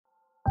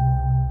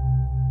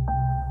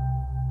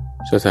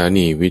สถา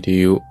นีวิท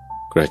ยุ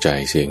กระจาย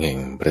เสียงแห่ง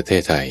ประเท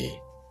ศไทย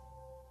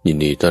ยิน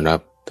ดีต้อนรับ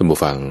ท่านผู้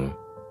ฟัง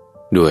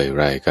ด้วย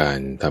รายการ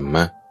ธรรม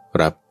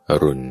รับอ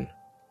รุณ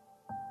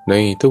ใน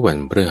ทุกวัน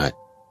พฤหัส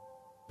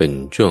เป็น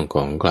ช่วงข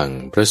องคลัง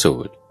พระสู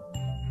ตร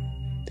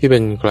ที่เป็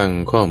นคลัง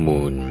ข้อ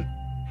มูล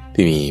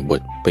ที่มีบ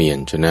ทเปลี่ยน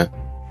ชนะ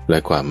และ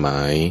ความหม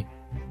าย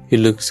ที่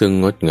ลึกซึ้ง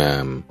งดงา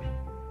ม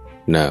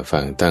น่าฟั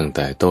งตั้งแ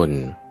ต่ต้น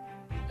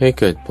ให้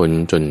เกิดผล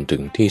จนถึ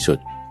งที่สุด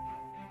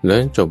และ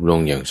จบลง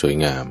อย่างสวย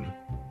งาม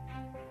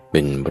เ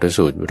ป็นพระ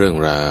สูตรเรื่อง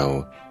ราว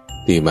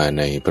ที่มาใ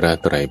นพระ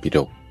ไตรปิฎ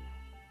ก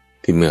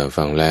ที่เมื่อ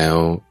ฟังแล้ว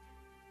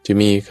จะ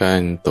มีกา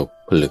รตก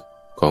ผลึก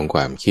ของคว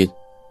ามคิด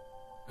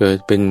เกิด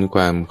เป็นค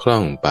วามคล่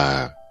องปา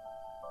ก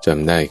จ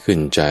ำได้ขึ้น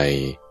ใจ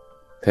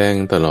แทง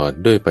ตลอด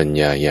ด้วยปัญ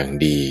ญาอย่าง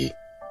ดี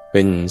เ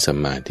ป็นสัม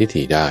มาทิฏ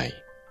ฐิได้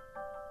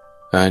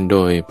อ่านโด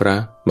ยพระ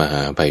มห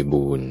าไพ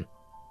บูลย์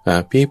อา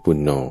ภิปุณ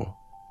โญ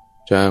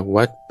จาก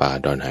วัดป่า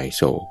ดอนไหโ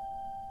ศก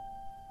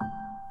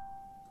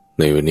ใ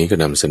นวันนี้ก็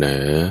นำเสน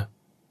อ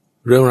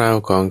เรื่องราว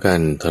ของกา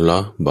รทะเลา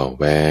ะเบาะ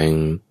แวง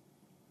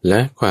และ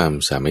ความ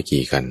สามัคคี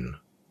กัน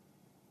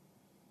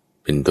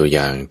เป็นตัวอ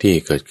ย่างที่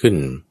เกิดขึ้น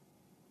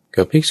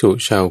กับภิกษุ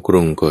ชาวก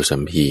รุงโกสั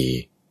มพี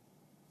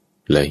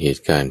และเห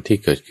ตุการณ์ที่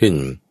เกิดขึ้น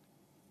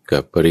กั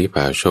บปริพ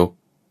าชก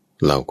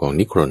เหล่ากอง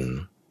นิครน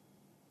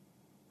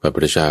พระพุ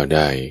ทธเจ้าไ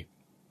ด้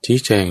ชี้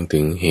แจงถึ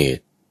งเห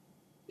ตุ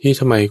ที่ท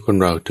ำไมคน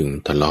เราถึง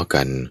ทะเลาะ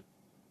กัน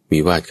วิ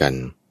วาทกัน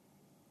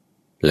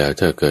แล้ว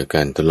ถ้าเกิดก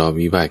ารทะเลาะ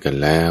วิวาทกัน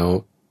แล้ว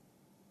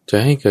จะ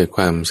ให้เกิดค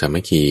วามสา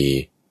มัคคี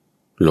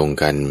ลง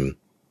กัน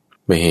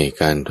ไม่ให้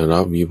การทะเลา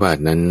ะวิวาท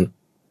นั้น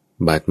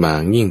บาดหมา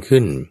งยิ่ง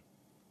ขึ้น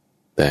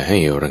แต่ให้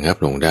ระงับ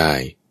ลงได้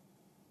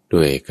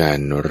ด้วยการ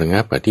ระ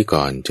งับอธิก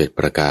รณ์7ป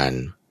ระการ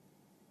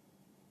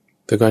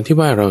แต่ก่อนที่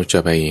ว่าเราจะ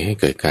ไปให้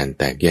เกิดการ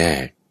แตกแย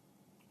ก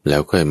แล้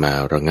วค่อยมา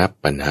ระงับ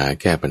ปัญหา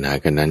แก้ปัญหา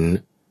กันนั้น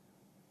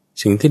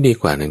สิ่งที่ดี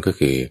กว่านั้นก็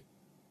คือ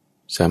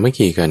สามัค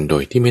คีกันโด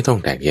ยที่ไม่ต้อง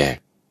แตกแยก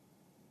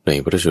ใน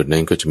พระสูตรนั้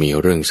นก็จะมี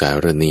เรื่องสา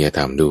รณียธ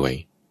รรมด้วย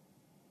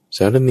ส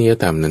ารณีย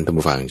ธรรมนั้นท่าน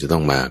ผู้ฟังจะต้อ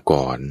งมา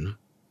ก่อน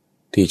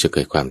ที่จะเ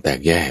กิดความแตก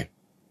แยก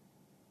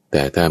แ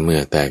ต่ถ้าเมื่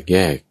อแตกแย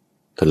ก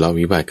ทะเลาะ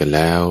วิวาทกันแ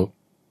ล้ว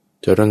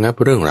จะระงับ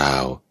เรื่องรา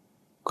ว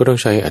ก็ต้อง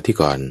ใช้อธิ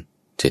กรณ์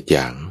7อ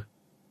ย่าง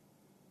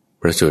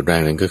พระสูตรแร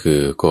กนั้นก็คือ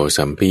โก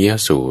สัมพีย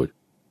สูตร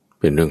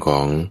เป็นเรื่องขอ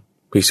ง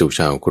ภิกษุช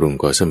าวกรุง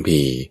โกสัม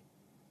พี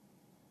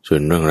ส่ว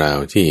นเรื่องราว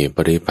ที่ป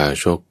ริพา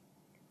ชก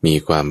มี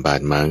ความบา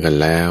ดหมางกัน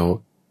แล้ว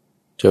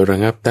จะระ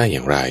งับได้อย่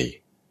างไร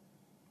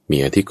มี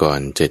อธิกร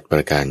ณ์7ปร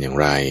ะการอย่าง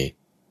ไร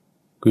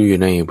ก็อยู่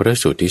ในพระ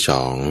สูตรที่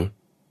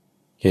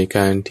2เหตุก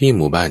ารณ์ที่ห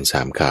มู่บ้าน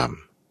3ค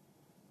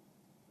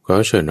ำขอ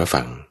เชิญรับ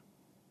ฟัง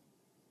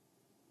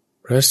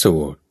พระสู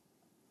ตร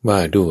ว่า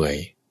ด้วย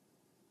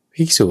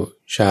ภิกษุ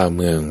ชาวเ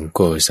มืองโ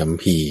กสัม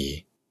พี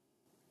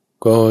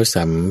โก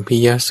สัมพิ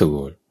ยสู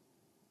ตร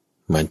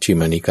มัชฌิ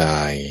มานิกา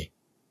ย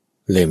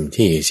เล่ม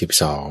ที่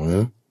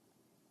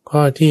12ข้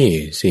อ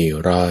ที่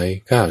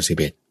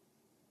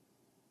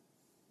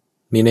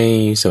491มีใน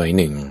สมัย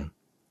หนึ่ง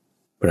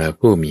พระ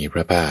ผู้มีพ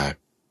ระภาค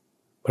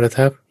ประ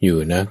ทับอยู่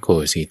ณโก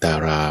สิตา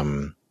ราม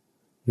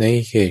ใน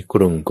เขตก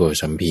รุงโก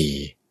สัมพี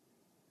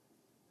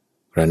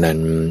พระนั้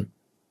น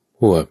พ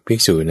วกภิก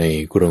ษุใน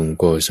กรุง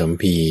โกสัม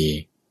พี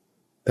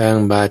ต่าง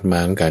บาดหม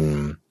างกัน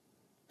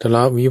ทะเล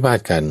าะวิวาท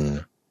กัน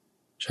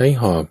ใช้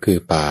หอกคือ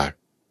ปาก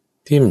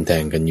ทิ่มแท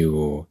งกันอยู่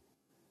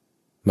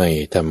ไม่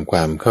ทำคว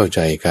ามเข้าใจ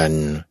กัน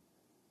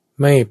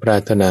ไม่ปรา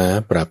รถนา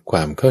ปรับคว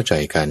ามเข้าใจ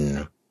กัน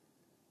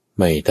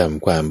ไม่ท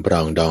ำความปร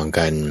องดอง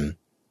กัน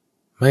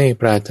ไม่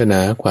ปรารถนา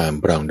ความ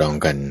ปรองดอง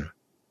กัน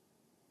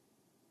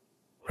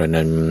เพราะ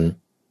นั้น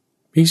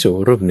ภิกษุ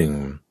รูปหนึ่ง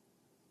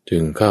จึ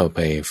งเข้าไป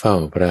เฝ้า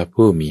พระ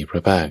ผู้มีพร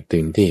ะภาคถึ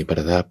งที่ปร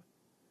ะทับ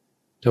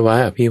ถวาย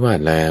อภิวาท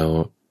แล้ว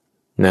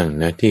นั่ง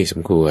ณที่ส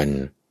มควร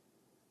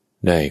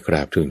ได้กร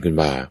าบทูลขึ้น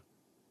ว่า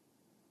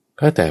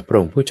ข้าแต่พระ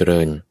องค์ผู้เจ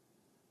ริญ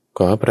ข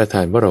อประท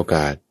านวโรก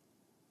าส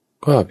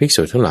ก็ภิก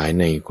ษุทั้งหลาย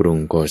ในกรุง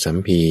โกสัม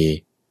พี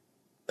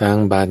ต่าง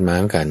บาดหมา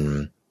งกัน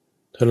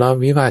ทะเลาะ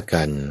วิวาท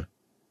กัน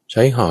ใ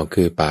ช้หอก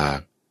คือปาก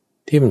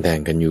ทิ่มแทง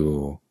กันอยู่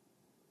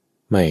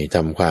ไม่ท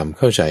ำความเ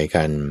ข้าใจ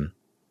กัน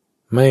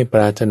ไม่ป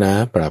รารถนา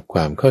ปรับคว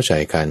ามเข้าใจ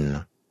กัน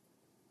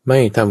ไม่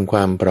ทำคว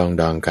ามปรอง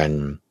ดองกัน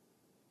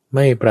ไ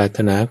ม่ปรารถ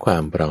นาควา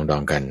มปรองดอ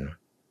งกัน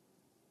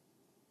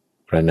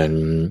เพราะนั้น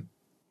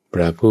พ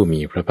ระผู้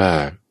มีพระภา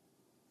ค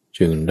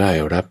จึงได้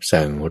รับ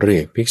สั่งเรี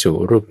ยกภิกษุ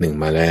รูปหนึ่ง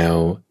มาแล้ว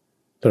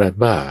ตรัส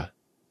ว่า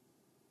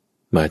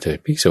มาเถิด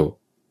ภิกษุ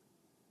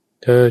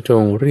เธอจ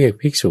งเรียก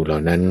ภิกษุเหล่า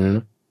นั้น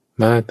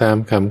มาตาม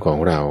คำของ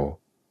เรา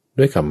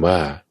ด้วยคำว่า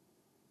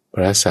พ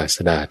ระศาส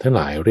ดาทั้งห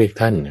ลายเรียก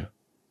ท่าน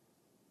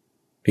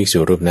ภิกษุ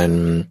รูปนั้น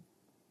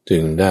จึ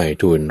งได้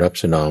ทูลรับ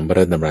สนองพร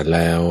ะดำรัสแ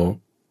ล้ว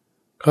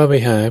เข้าไป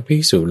หาภิ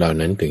กษุเหล่า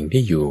นั้นถึง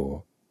ที่อยู่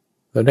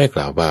แล้วได้ก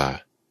ล่าวว่า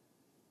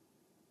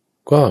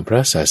ก็พร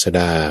ะศาสด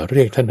าเ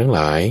รียกท่านทั้งหล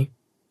าย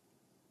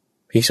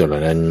ภิกษุเหล่า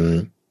นั้น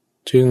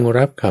จึง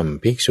รับค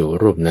ำภิกษุ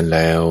รูปนั้นแ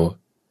ล้ว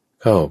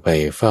เข้าไป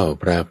เฝ้า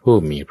พระผู้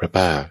มีพระภ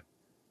าค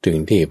ถึง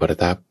ที่ประ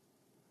ทับ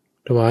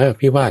ถวายอ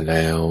ภิวาทแ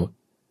ล้ว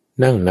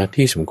นั่งณ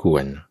ที่สมคว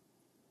ร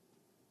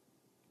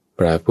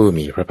พระผู้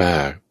มีพระภา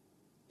ค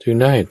จึง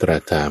ได้ตรั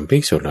สถามภิ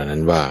กษุเหล่านั้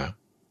นว่า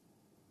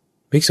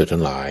ภิกษุทั้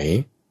งหลาย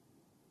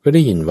ก็ไ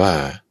ด้ยินว่า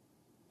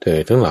เธอ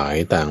ทั้งหลาย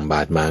ต่างบ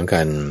าดหมาง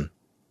กัน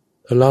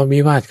ทะเลาะวิ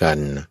วาทกัน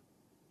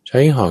ใช้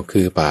หอก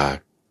คือปาก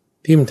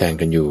ทิ่มแทง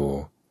กันอยู่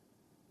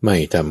ไม่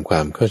ทำคว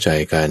ามเข้าใจ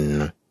กัน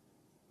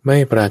ไม่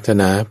ปรารถ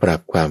นาปรั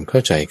บความเข้า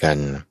ใจกัน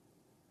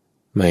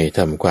ไม่ท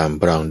ำความ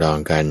ปรองดอง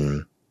กัน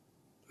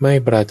ไม่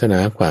ปรารถนา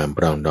ความป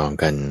รองดอง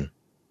กัน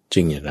จ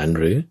ริงอย่างนั้น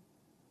หรือ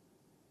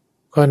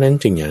ข้อนั้น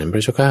จริงอย่างนั้นพร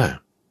ะเจ้าข้า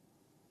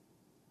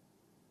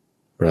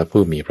พระ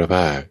ผู้มีพระภ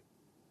าค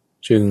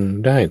จึง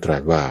ได้ตรั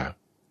สว่า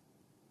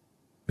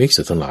ภิก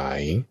ษุทั้งหลาย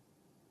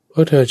พ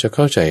วกเธอจะเ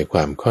ข้าใจคว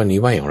ามข้อนี้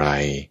ว่าอย่างไร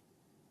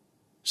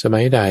ส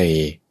มัยใด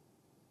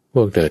พ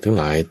วกเธอทั้ง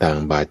หลายต่าง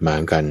บาดหมา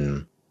งกัน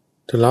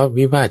ทะเลาะ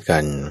วิวาทกั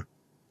น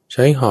ใ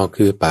ช้หอก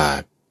คือปา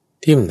ก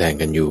ทิ่มแทง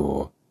กันอยู่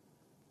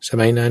ส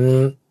มัยนั้น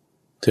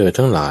เธอ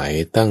ทั้งหลาย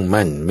ตั้ง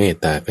มั่นเมต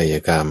ตากาย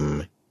กรรม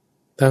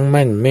ตั้ง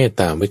มั่นเมต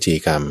ตาวจี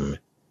กรรม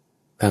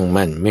ตั้ง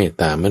มั่นเมต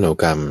ตามโน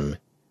กรรม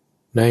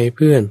ในเ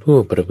พื่อนผู้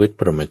ประพฤติ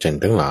พรหมจรร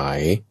ย์ทั้งหลาย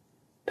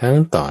ทั้ง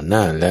ต่อหน้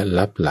าและ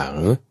ลับหลัง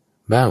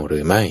บ้างหรื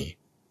อไม่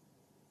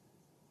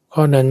ข้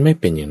อนั้นไม่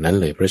เป็นอย่างนั้น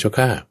เลยพระเจ้า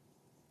ข้า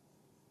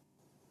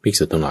ภิก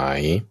ษุทั้งหลาย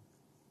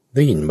ไ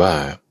ด้ยินว่า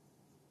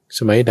ส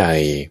มัยใด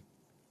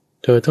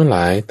เธอทั้งหล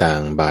ายต่า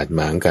งบาดหม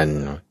างกัน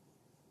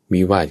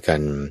วิวาทกั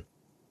น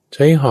ใ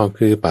ช้หอก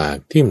คือปาก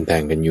ทิ่มแท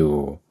งกันอยู่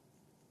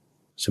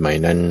สมัย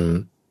นั้น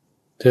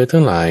เธอ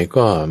ทั้งหลาย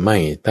ก็ไม่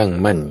ตั้ง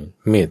มั่น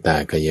เมตตา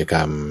กายกร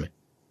รม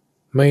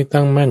ไม่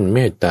ตั้งมั่นเม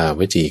ตตาว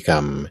จีกรร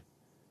ม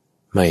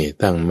ไม่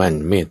ตั้งมั่น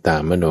เมตตา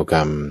มโนกร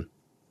รม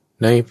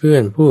ในเพื่อ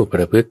นผู้ป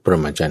ระพฤติพร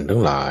หมจรรย์ทั้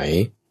งหลาย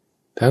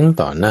ทั้ง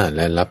ต่อหน้าแ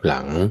ละลับห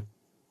ลัง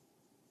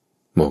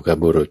โมฆะ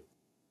บุรุษ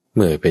เ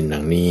มื่อเป็นดั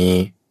งนี้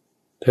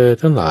เธอ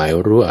ทั้งหลาย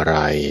รู้อะไร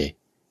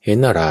เห็น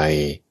อะไร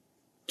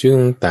จึง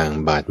ต่าง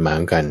บาดหมา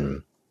งกัน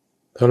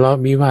ทะเลาะ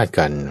วิวาท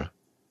กัน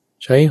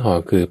ใช้หอ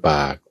กคือป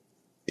าก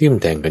ทิ่ม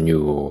แทงกันอ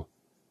ยู่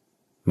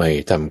ไม่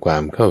ทำควา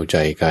มเข้าใจ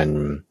กัน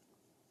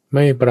ไ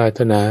ม่ปราร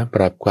ถนาป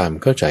รับความ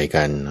เข้าใจ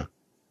กัน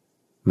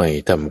ไม่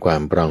ทำควา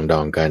มปรองด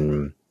องกัน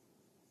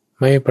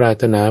ไม่ปราร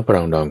ถนาปร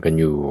องดองกัน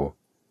อยู่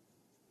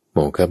โม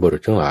ฆะบุรุ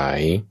ษทั้งหลาย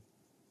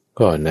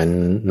ก็นั้น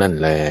นั่น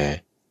แล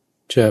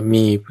จะ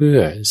มีเพื่อ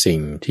สิ่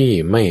งที่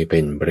ไม่เป็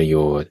นประโย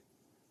ชน์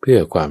เพื่อ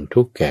ความ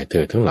ทุกข์แก่เธ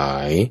อทั้งหลา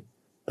ย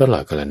ตลอ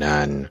ดกาลนา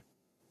น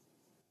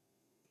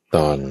ต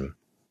อน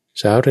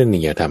สารณี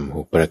ยธรรม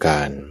6ประกา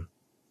ร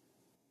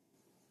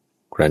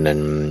ครั้นนั้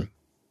น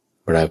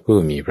พระผู้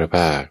มีพระภ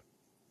าค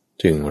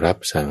จึงรับ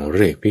สั่งเ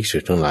รียกภิกษุ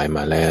ทั้งหลายม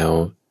าแล้ว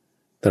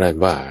ตรัส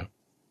ว่า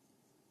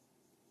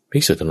ภิ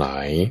กษุทั้งหลา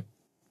ย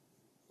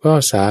ก็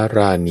สาร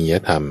านิย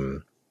ธรรม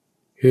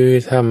คือ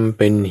ทำเ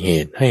ป็นเห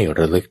ตุให้ร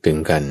ะลึกถึง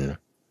กัน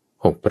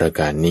6ประ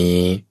การนี้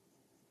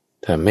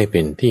ทำให้เป็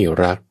นที่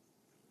รัก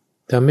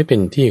ทำให้เป็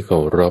นที่เคา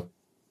รพ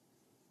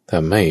ท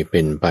ำให้เ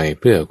ป็นไป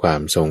เพื่อควา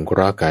มสงเคร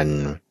าะห์กัน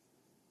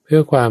เพื่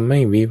อความไม่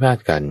วิวาท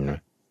กัน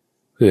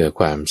เพื่อ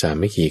ความสา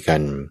มัคคีกั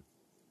น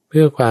เ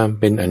พื่อความ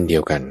เป็นอันเดี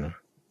ยวกัน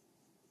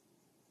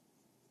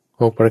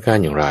6ประการ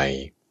อย่างไร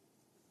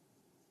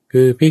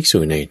คือภิกษุ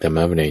ในธรรม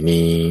วินัย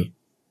นี้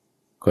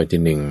ข้อ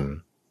ที่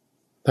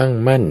1ตั้ง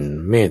มั่น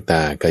เมตต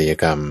ากาย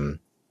กรรม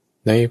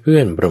ในเพื่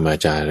อนพรหม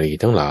จารี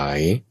ทั้งหลาย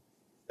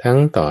ทั้ง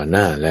ต่อห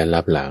น้าและ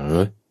ลับหลัง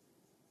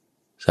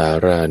สา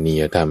รานิ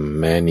ยธรรม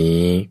แม้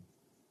นี้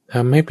ท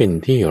ำให้เป็น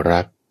ที่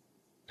รัก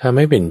ทำใ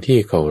ห้เป็นที่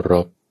เคาร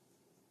พ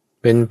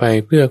เป็นไป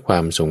เพื่อควา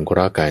มสงเคร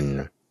าะห์กัน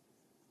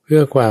เพื่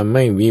อความไ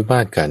ม่วิวา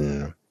ทกัน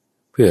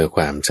เพื่อค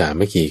วามสา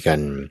มัคคีกั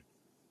น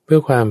เพื่อ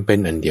ความเป็น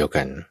อันเดียว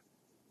กัน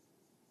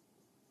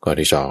ข้อ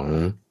ที่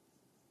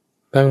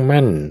2ตั้ง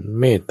มั่น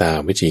เมตตา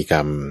วจีกร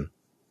รม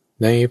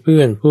ในเพื่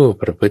อนผู้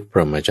ประพฤติพ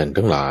รหมจรรย์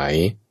ทั้งหลาย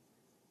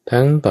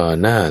ทั้งต่อ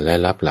หน้าและ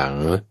ลับหลัง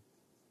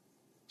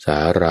สา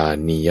รา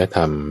นิยธ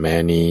รรมแม้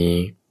นี้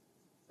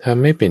ท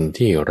ำให้เป็น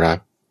ที่รัก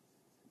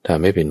ท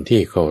ำให้เป็น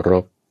ที่เคาร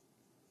พ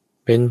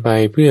เป็นไป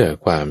เพื่อ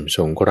ความส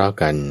งเคราะห์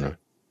กัน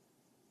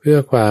เพื่อ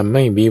ความไ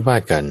ม่วิวา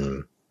ทกัน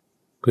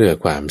เพื่อ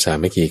ความสา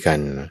มัคคีกั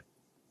น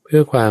เพื่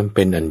อความเ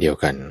ป็นอันเดียว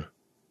กัน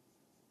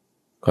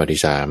ข้อที่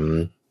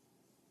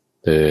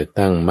3เธอ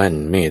ตั้งมั่น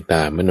เมตต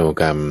ามโน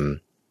กรรม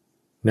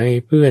ใน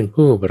เพื่อน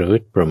ผู้ประพฤ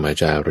ติพรหม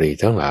จารี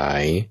ทั้งหลา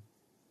ย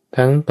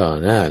ทั้งต่อ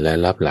หน้าและ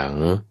ลับหลัง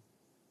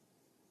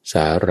ส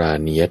ารา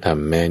นิยธรรม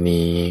แม้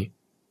นี้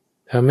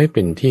ทำให้เ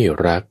ป็นที่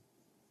รัก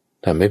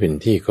ทำให้เป็น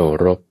ที่เคา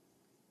รพ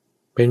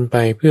เป็นไป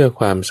เพื่อ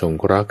ความสง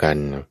เคราะห์กัน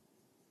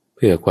เ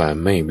พื่อความ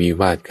ไม่วิ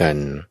วาทกัน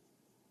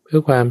เพื่อ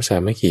ความสา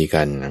มัคคี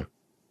กัน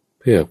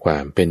เพื่อควา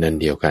มเป็นอัน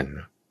เดียวกัน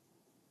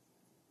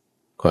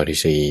ข้อ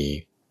ที่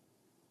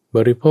4บ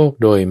ริโภค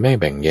โดยไม่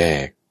แบ่งแย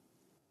ก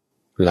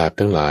ลาภ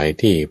ทั้งหลาย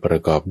ที่ประ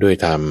กอบด้วย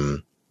ธรรม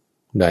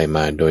ได้ม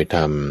าโดยธ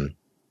รรม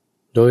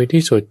โดย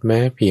ที่สุดแม้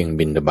เพียง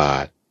บิณฑบา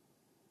ต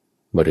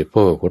บริโภ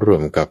คร่ว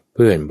มกับเ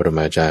พื่อนปรม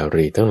าจา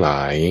รีทั้งหล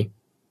าย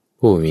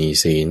ผู้มี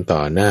ศีลต่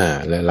อหน้า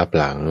และลับ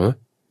หลัง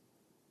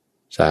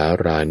สา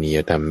รานิย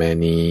ธรรมแม้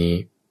นี้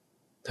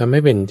ทำให้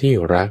เป็นที่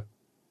รัก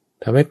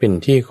ทำให้เป็น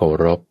ที่เคา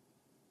รพ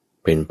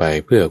เป็นไป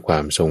เพื่อควา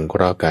มสงเค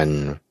ราะห์กัน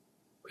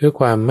เพื่อ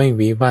ความไม่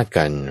วิวาท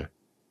กัน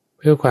เ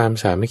พื่อความ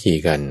สามัคคี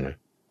กัน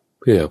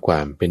เพื่อควา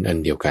มเป็นอัน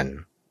เดียวกัน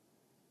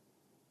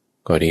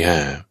ข้อที่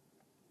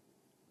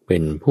5เป็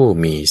นผู้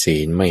มีศี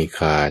ลไม่ข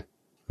าด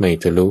ไม่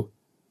ทะลุ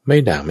ไม่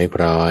ด่างไม่พ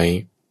ร้อย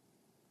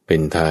เป็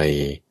นไทย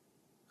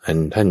อัน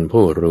ท่าน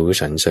ผู้รู้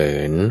สรรเสริ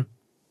ญ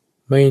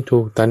ไม่ถู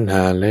กตัณห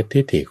าและ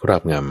ทิฏฐิครอ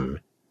บง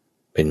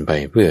ำเป็นไป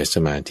เพื่อส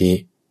มาธิ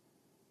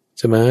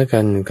เสมอกั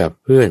นกับ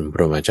เพื่อนพ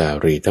รหมจา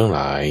รีทั้งหล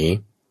าย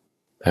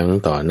ทั้ง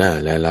ต่อหน้า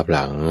และลับห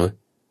ลัง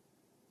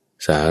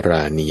สาร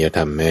านิยธร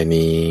รมแม้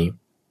นี้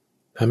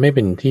ทำให้เ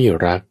ป็นที่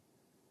รัก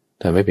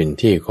ทำให้เป็น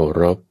ที่เคา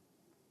รพ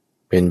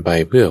เป็นไป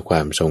เพื่อคว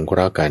ามสงเคร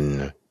าะห์กัน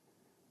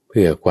เ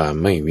พื่อความ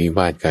ไม่วิว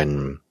าทกัน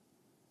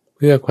เ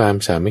พื่อความ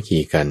สามัคคี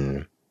กัน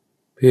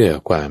เพื่อ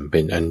ความเป็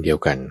นอันเดียว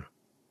กัน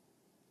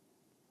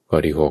ข้อ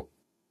ที่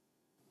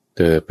6เธ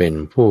อเป็น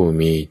ผู้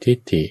มีทิฏ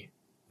ฐิ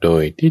โด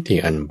ยทิฏฐิ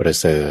อันประ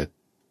เสริฐ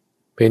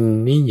เป็น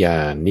นิยา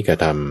นิก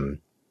ธรรม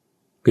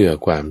เพื่อ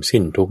ความ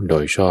สิ้นทุกข์โด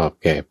ยชอบ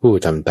แก่ผู้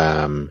ทำตา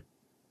ม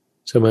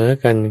เสมอ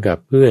กันกับ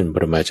เพื่อนป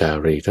รมาจา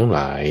รีทั้งหล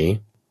าย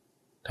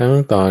ทั้ง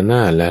ต่อหน้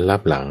าและลั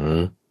บหลัง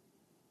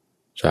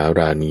สาร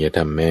านิยธร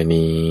รมแม้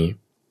นี้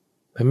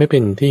ทำให้เป็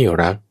นที่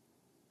รัก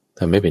ท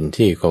ำให้เป็น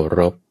ที่เคาร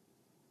พ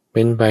เ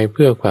ป็นไปเ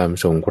พื่อความ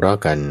สงเคราะห์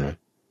กัน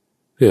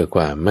เพื่อค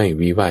วามไม่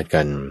วิวาท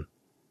กัน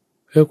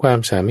เพื่อความ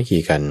สามัคคี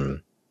กัน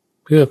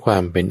เพื่อควา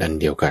มเป็นอัน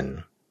เดียวกัน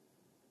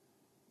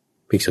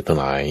ภิกษุทั้ง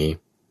หลาย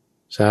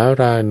สา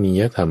รานิ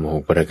ยธรรม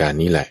6ประการ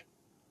นี้แหละ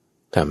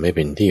ทำให้เ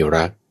ป็นที่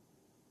รัก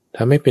ท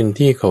ำให้เป็น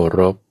ที่เคา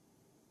รพ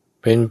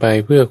เป็นไป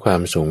เพื่อควา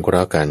มสงเคร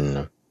าะห์กัน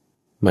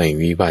ไม่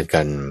วิวาท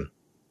กัน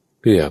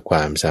เพื่อคว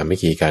ามสามัค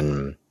คีกัน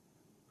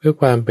เพื่อ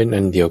ความเป็น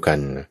อันเดียวกัน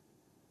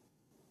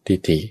ทิฏ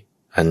ฐิ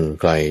อัน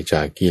ไกลจ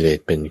ากกิเลส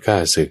เป็นข้า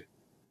ศึก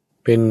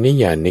เป็นนิ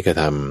ยานิก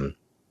ธรรม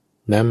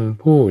น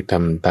ำผู้ท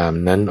ำตาม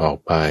นั้นออก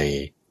ไป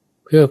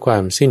เพื่อควา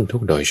มสิ้นทุ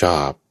กข์โดยชอ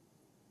บ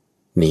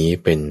นี้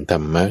เป็นธร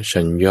รมะ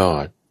ชั้นยอ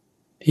ด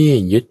ที่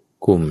ยึด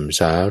กลุ่ม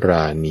สาร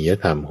านิย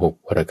ธรรม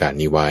6ประการ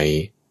นี้ไว้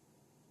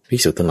ภิก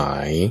ษุทั้งหลา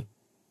ย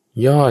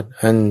ยอด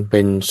อันเ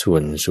ป็นส่ว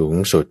นสูง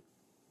สุด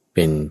เ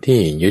ป็น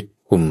ที่ยึด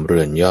กลุ่มเรื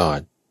อนยอด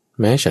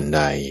แม้ฉันใ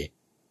ด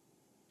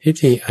ทิฏ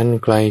ฐิอัน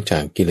ไกลจา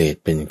กกิเลส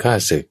เป็นข้า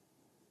ศึก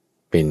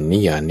เป็นนิ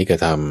ยานิก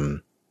ธรรม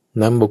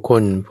นำบุคค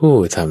ลผู้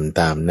ทำ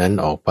ตามนั้น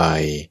ออกไป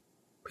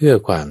เพื่อ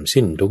ความ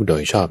สิ้นทุกข์โด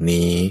ยชอบ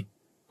นี้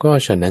ก็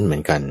ฉะนั้นเหมื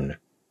อนกัน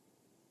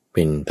เ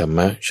ป็นธรรม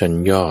ะชั้น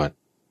ยอด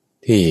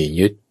ที่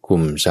ยึดก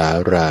ลุ่มสา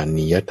รา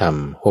นิยธรรม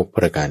6ป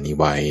ระการนี้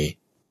ไว้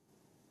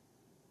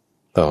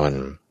ตอน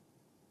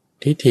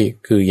ทิฏฐิ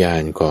คือญา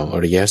ณของอ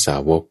ริยสา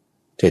วก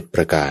7ป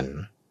ระการ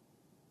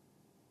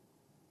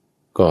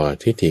ก็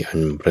ทิฏฐิอั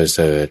นประเส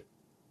ริฐ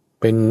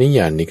เป็นนิย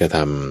านิกธ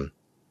รรม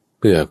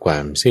เพื่อควา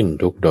มสิ้น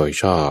ทุกข์โดย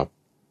ชอบ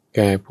แ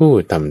ก่ผู้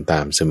ทำตา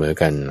มเสมอ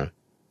กัน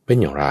เป็น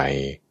อย่างไร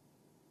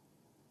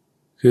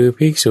คือ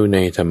ภิกษุใน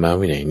ธรรม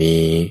วินัย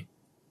นี้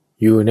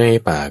อยู่ใน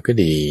ป่าก็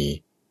ดี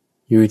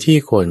อยู่ที่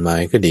โคนไม้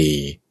ก็ดี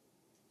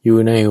อยู่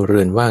ในเรื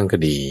อนว่างก็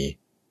ดี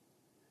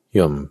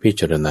ย่อมพิ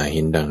จารณาเ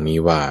ห็นดังนี้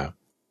ว่า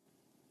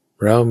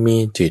เรามี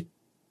จิต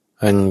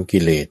อันกิ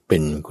เลสเป็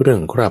นเครื่อ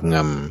งครอบง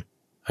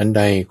ำอันใ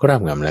ดครอ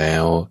บงำแล้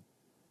ว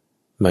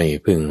ไม่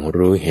พึง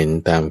รู้เห็น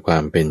ตามควา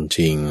มเป็นจ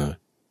ริง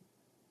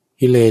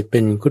กิเลสเป็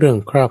นเครื่อง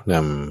ครอบง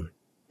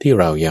ำที่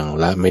เรายัง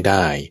ละไม่ไ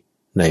ด้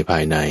ในภา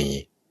ยใน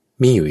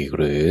มีอยู่อีก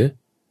หรือ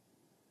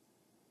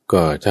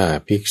ก็ถ้า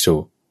ภิกษุ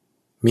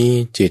มี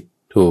จิต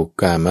ถูก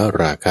กาม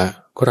ราคะ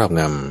ครอบ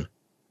ง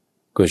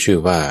ำก็ชื่อ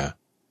ว่า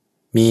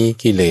มี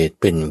กิเลส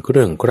เป็นเค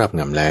รื่องครอบ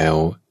งำแล้ว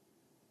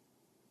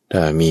ถ้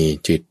ามี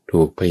จิต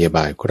ถูกพยาบ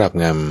าทครอบ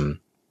ง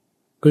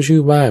ำก็ชื่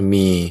อว่า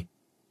มี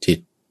จิต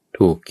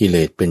ถูกกิเล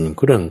สเป็นเ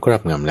ครื่องครอ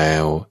บงำแล้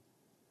ว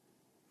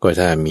ก็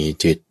ถ้ามี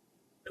จิต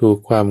ถูก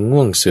ความ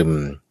ง่วงซึม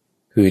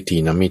คือถี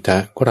นมิทะ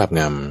ครอบ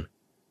ง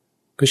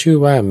ำก็ชื่อ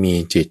ว่ามี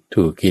จิต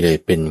ถูกกิเลส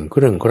เป็นเค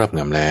รื่องครอบง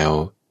ำแล้ว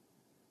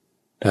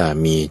ถ้า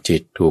มีจิ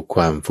ตถูกค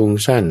วามฟุ้ง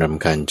ซ่านร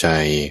ำคาญใจ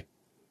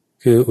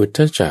คืออุท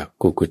ธัจจะ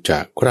กุกุจจะ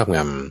ครอบง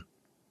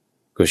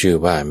ำก็ชื่อ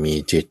ว่ามี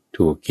จิต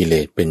ถูกกิเล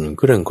สเป็นเ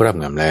ครื่องครอบ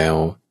งำแล้ว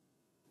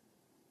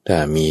ถ้า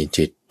มี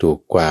จิตถูก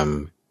ความ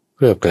เค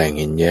ลือบแคลง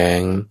เห็นแย้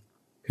ง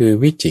คือ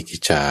วิจิกิ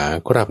จฉา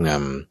ครอบง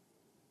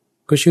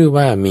ำก็ชื่อ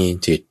ว่ามี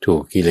จิตถู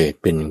กกิเลส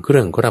เป็นเค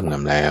รื่องครอบง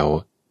ำแล้ว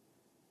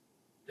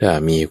ถ้า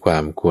มีควา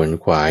มขวน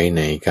ขวายใ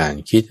นการ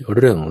คิดเ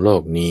รื่องโล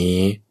กนี้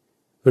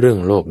เรื่อง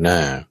โลกหน้า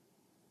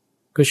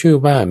ก็ชื่อ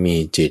ว่ามี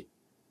จิต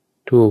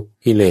ถูก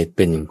กิเลสเ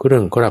ป็นเครื่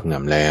องครอบง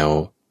ำแล้ว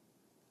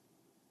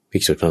ภิ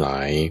กษุทั้งหลา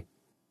ย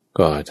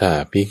ก็ถ้า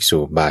ภิกษุ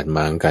บาดหม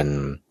างกัน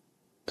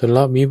ทะเล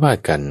าะวิวาท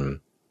กัน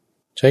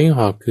ใช้ห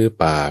อกคือ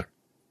ปาก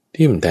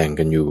ทิ่มแทง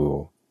กันอยู่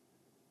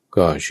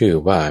ก็ชื่อ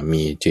ว่า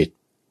มีจิต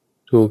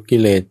ถูกกิ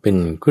เลสเป็น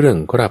เครื่อง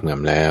ครอบง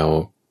ำแล้ว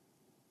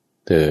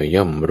เธอ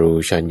ย่อมรู้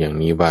ชัดอย่าง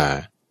นี้ว่า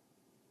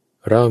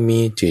เรามี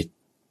จิต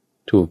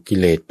ถูกกิ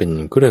เลสเป็น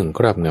เครื่องค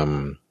รอบง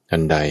ำอั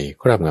นใด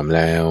ครอบงำแ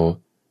ล้ว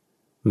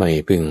ไม่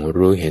พึง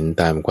รู้เห็น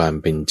ตามความ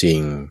เป็นจริ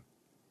ง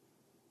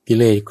กิ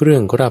เลสเครื่อ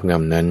งครอบง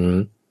ำนั้น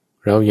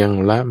เรายัง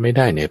ละไม่ไ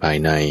ด้ในภาย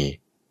ใน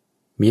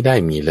มิได้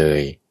มีเล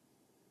ย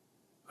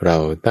เรา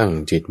ตั้ง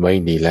จิตไว้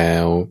ดีแล้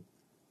ว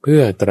เพื่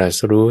อตรัส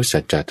รู้สั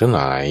จจะทั้งห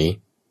ลาย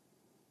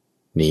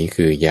นี้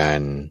คือญา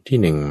ณที่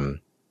หนึ่ง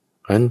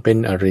อันเป็น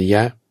อริย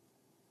ะ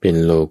เป็น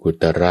โลกุ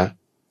ตระ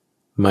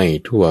ไม่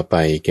ทั่วไป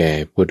แก่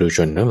ปุถุช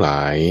นทั้งหล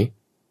าย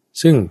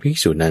ซึ่งภิก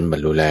ษุนั้นบร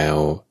รลุแล้ว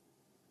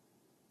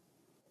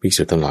ภิก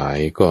ษุทั้งหลาย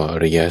ก็อ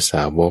ริยส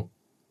าวก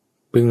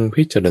พึง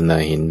พิจารณา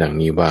เห็นดัง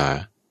นี้ว่า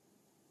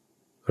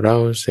เรา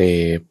เส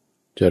พ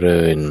เจ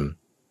ริญ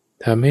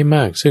ทำให้ม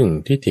ากซึ่ง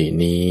ทิฏฐิ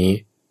นี้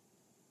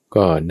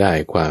ก็ได้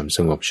ความส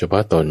งบเฉพา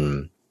ะตน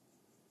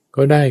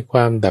ก็ได้คว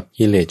ามดับ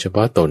กิเลสเฉพ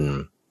าะตน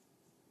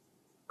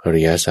อ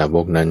ริยสาว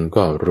กนั้น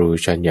ก็รู้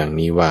ชัดอย่าง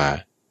นี้ว่า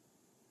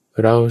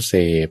เราเส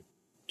พ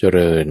เจ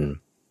ริญ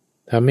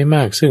ทำให้ม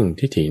ากซึ่ง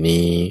ทิฏฐิ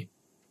นี้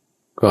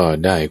ก็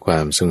ได้ควา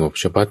มสงบ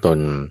เฉพาะตน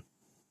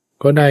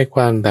ก็ได้ค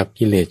วามดับ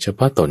กิเลสเฉพ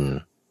าะตน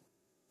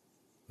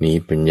นี้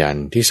เป็นญาณ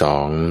ที่สอ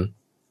ง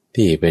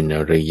ที่เป็นอ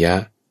ริยะ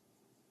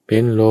เป็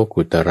นโล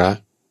กุตระ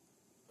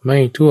ไม่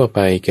ทั่วไป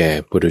แก่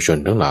ปุถุชน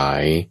ทั้งหลา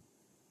ย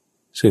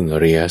ซึ่งอ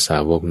ริยสา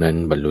วกนั้น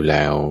บรรลุแ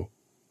ล้ว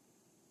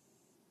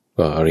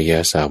ก็อริย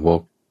สาว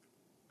ก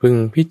พึง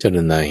พิจาร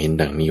ณาเห็น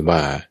ดังนี้ว่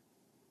า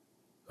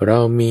เรา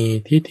มี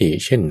ทิฏฐิ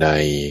เช่นใด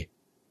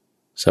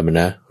สมณ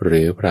ะห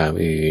รือพราหมณ์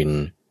อื่น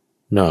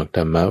นอกธ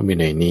รรมวิ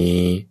นัยนี้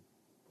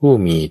ผู้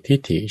มีทิฏ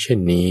ฐิเช่น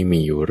นี้มี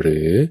อยู่หรื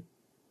อ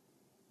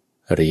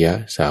อริย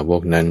สาว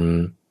กนั้น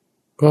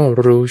ก็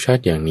รู้ชัด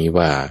อย่างนี้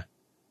ว่า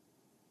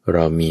เร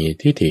ามี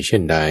ทิฏฐิเช่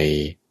นใด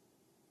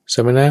ส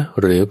มณะ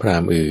หรือพราห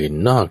มณ์อื่น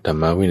นอกธรร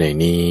มวินัย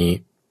นี้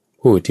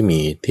ผู้ที่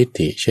มีทิฏ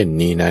ฐิเช่น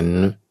นี้นั้น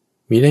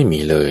มิได้มี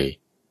เลย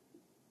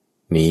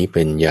นี้เ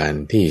ป็นญาณ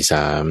ที่ส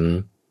าม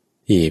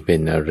ที่เป็น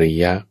อริ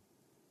ยะ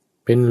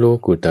เป็นโล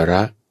กุตร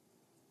ะ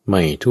ไ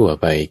ม่ทั่ว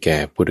ไปแก่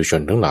ปุถุช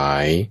นทั้งหลา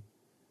ย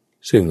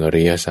ซึ่งอ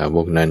ริยสาว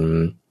กนั้น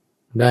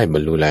ได้บร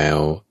รลุแล้ว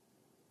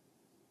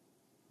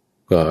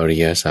ก็อริ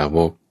ยสาว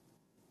ก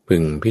พึ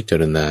งพิจา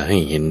รณาให้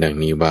เห็นดัง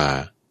นี้ว่า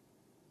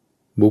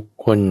บุค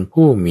คล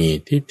ผู้มี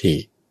ทิฏฐิ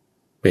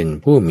เป็น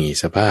ผู้มี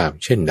สภาพ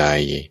เช่นใด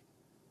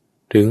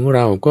ถึงเร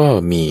าก็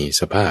มี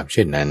สภาพเ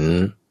ช่นนั้น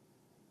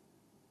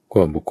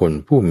ก็บุคคล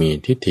ผู้มี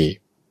ทิฏฐิ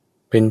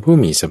เป็นผู้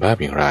มีสภาพ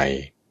อย่างไร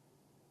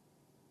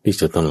ภิก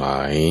ษุทั้งหล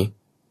าย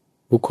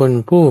บุคคล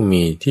ผู้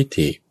มีทิฏ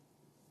ฐิ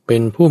เป็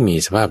นผู้มี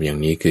สภาพอย่าง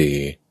นี้คือ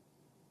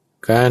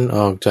การอ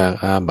อกจาก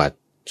อาบัติ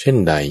เช่น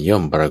ใดย่อ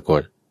มปราก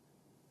ฏ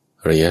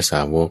อริยส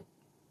าวก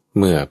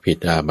เมื่อผิด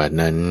อาบัติ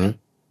นั้น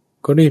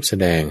ก็รีบแส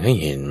ดงให้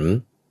เห็น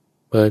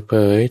เปิดเผ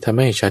ยทำ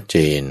ให้ชัดเจ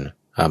น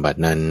อาบัติ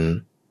นั้น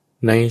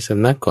ในส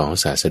ำนักของ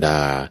ศาสดา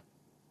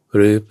ห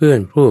รือเพื่อน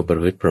ผู้ประ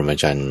พฤติพรหม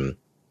จรรย์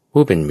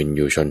ผู้เป็นวิน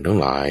ยูชนทั้ง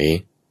หลาย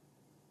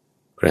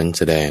ครั้นแ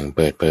สดงเ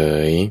ปิดเผ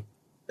ย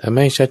ทำใ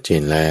ห้ชัดเจ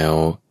นแล้ว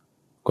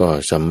ก็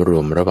สำร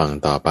วมระวัง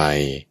ต่อไป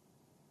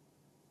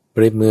เป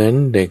รียบเหมือน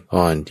เด็ก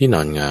อ่อนที่น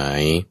อนหงา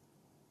ย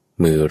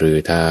มือหรือ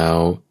เท้า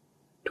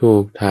ถู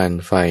กทาน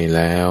ไฟแ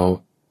ล้ว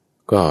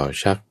ก็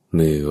ชัก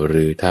มือห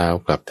รือเท้า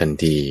กลับทัน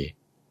ที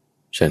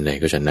ฉันใด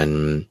ก็ฉะนั้น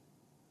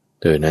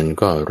เธอนั้น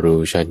ก็รู้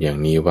ชัดอย่าง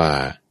นี้ว่า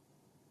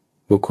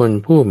บุคคล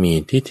ผู้มี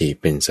ทิฏฐิ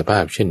เป็นสภา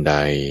พเช่นใด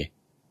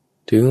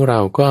ถึงเรา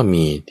ก็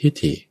มีทิฏ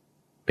ฐิ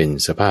เป็น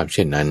สภาพเ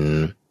ช่นนั้น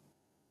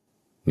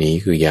นี้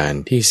คือญาณ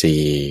ที่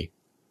สี่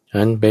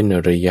อันเป็นอ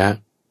ริยะ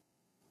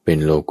เป็น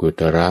โลกุ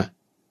ตระ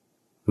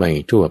ไม่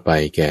ทั่วไป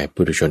แก่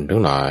ปุถุชนทั้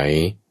งหลาย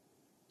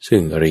ซึ่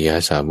งอริย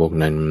สาวก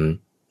นั้น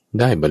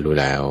ได้บรรลุ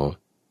แล้ว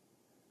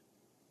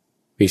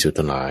ภิกษุ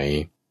ทั้งหลาย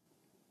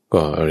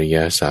ก็อริย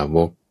สาว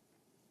ก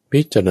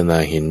พิจารณา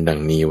เห็นดั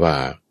งนี้ว่า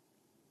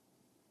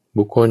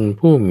บุคคล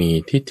ผู้มี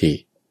ทิฏฐิ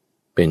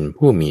เป็น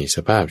ผู้มีส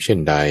ภาพเช่น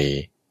ใด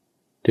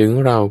ถึง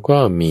เราก็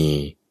มี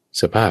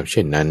สภาพเ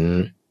ช่นนั้น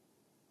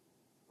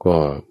ก็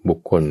บุค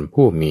คล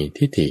ผู้มี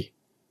ทิฏฐิ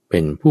เป็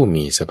นผู้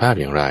มีสภาพ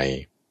อย่างไร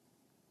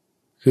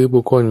คือบุ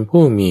คคล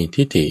ผู้มี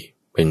ทิฏฐิ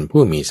เป็น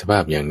ผู้มีสภา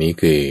พอย่างนี้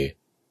คือ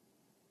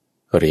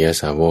อริย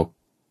สาวก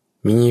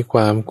มีคว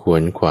ามขว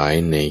นขวาย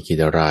ในกิ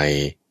จอะไร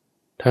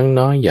ทั้ง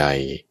น้อยใหญ่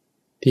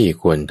ที่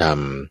ควรท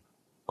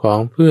ำของ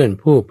เพื่อน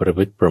ผู้ประพ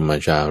ฤติพรหม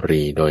จา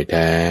รีโดยแ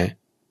ท้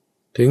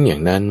ถึงอย่า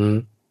งนั้น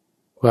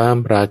ความ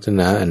ปรารถ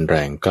นาอันแร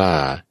งกล้า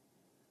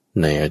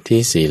ในอธิ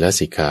ศีล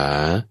สิกขา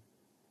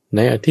ใน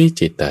อธิ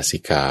จิตตสิ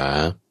กขา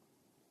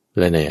แ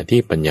ละในอธิ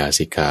ปัญญา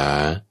สิกขา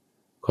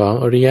ของ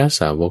อริย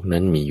สาวก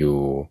นั้นมีอ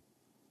ยู่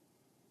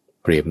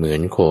เปรียบเหมือ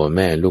นโคแ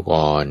ม่ลูก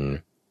อ่อน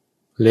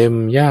เล็ม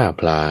หญ้า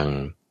พลาง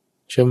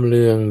ชำเ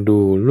ลืองดู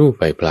ลูก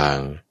ใบพลาง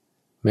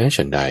แม้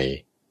ฉันใด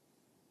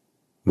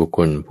บุคค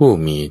ลผู้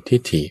มีทิ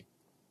ฏฐิ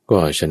ก็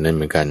ฉะนั้นเ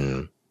หมือนกัน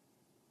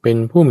เป็น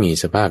ผู้มี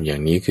สภาพอย่า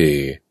งนี้คือ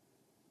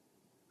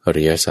อ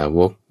ริยสาว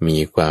กมี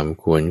ความ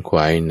ขวนขว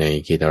ายใน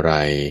กิจอะไร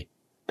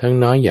ทั้ง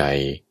น้อยใหญ่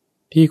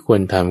ที่คว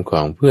รทำข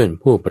องเพื่อน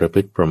ผู้ประพฤ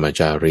ติพรหม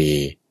จารี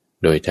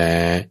โดยแท้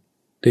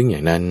ถึงอย่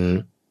างนั้น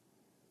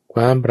คว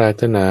ามปราร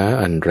ถนา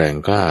อันแรง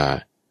กล้า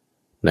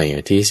ในอ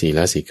ธิศีล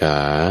สิกขา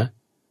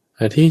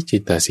อธิจิ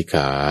ตตสิกข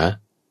า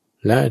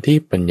และอธิ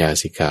ปัญญา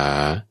สิกขา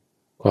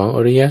ของอ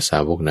ริยสา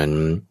วกนั้น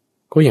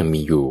ก็ยัง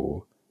มีอยู่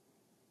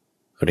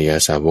อริย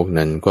สาวก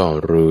นั้นก็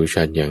รู้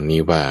ชัดอย่าง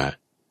นี้ว่า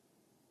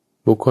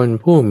บุคคล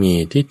ผู้มี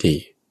ทิฏฐิ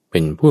เป็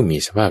นผู้มี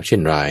สภาพเช่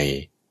นไร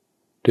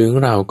ถึง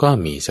เราก็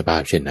มีสภา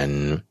พเช่นนั้น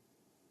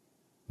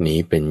นี้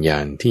เป็นญา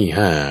ณที่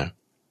ห้า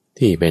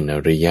ที่เป็นอ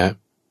ริยะ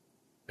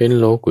เป็น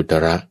โลกุต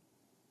ระ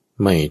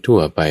ไม่ทั่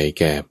วไป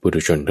แก่ปุ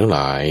ถุชนทั้งหล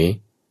าย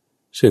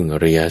ซึ่งอ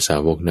ริยสา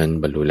วกนั้น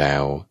บรรลุแล้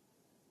ว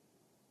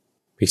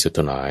ภิกษุ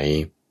ทั้งหลาย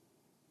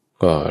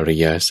ก็อริ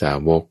ยสา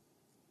วก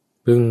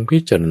พึงพิ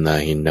จารณา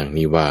เห็นดัง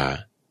นี้ว่า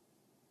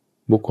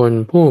บุคคล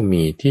ผู้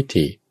มีทิฏ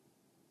ฐิ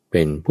เ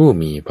ป็นผู้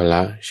มีพล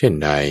ะเช่น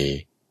ใด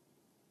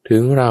ถึ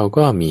งเรา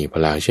ก็มีพ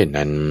ละเช่น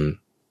นั้น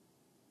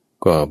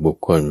ก็บุค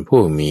คล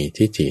ผู้มี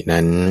ทิฏฐิ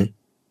นั้น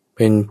เ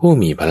ป็นผู้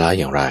มีพละ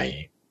อย่างไร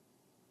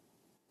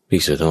ภิ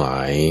กษุทั้งหล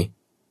าย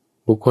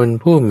บุคคล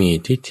ผู้มี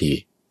ทิฏฐิ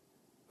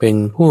เป็น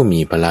ผู้มี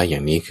พละอย่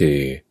างนี้คือ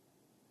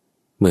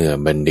เมื่อ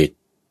บัณฑิต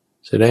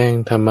แสดง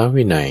ธรรม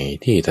วินัย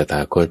ที่ตถ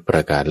าคตปร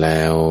ะกาศแล้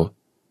ว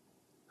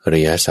อ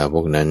ริยสาว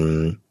กนั้น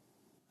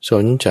ส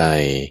นใจ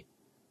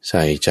ใ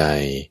ส่ใจ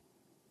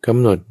ก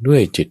ำหนดด้ว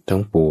ยจิตทั้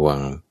งปวง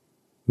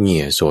เงี่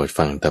ยโสด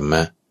ฟังธรรม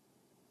ะ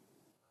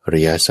อ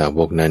ริยสาว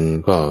กนั้น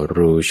ก็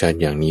รู้ชัด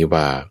อย่างนี้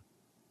ว่า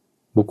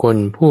บุคคล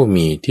ผู้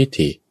มีทิฏ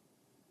ฐิ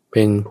เ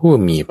ป็นผู้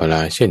มีพล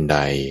ะเช่นใด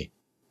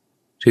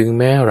ถึงแ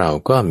ม้เรา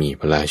ก็มี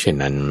พละเช่น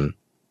นั้น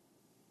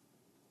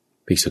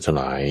ภิกษุทั้ง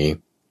หลาย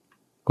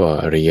ก็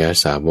อริย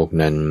สาวก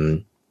นั้น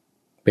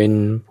เป็น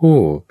ผู้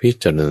พิ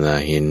จารณา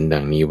เห็นดั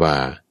งนี้ว่า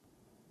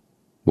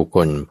บุคค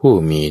ลผู้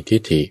มีทิ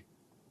ฏฐิ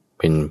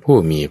เป็นผู้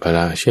มีพล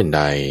ะเช่นใ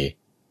ด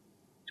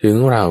ถึง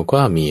เราก็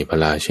มีพ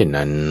ละเช่น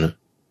นั้น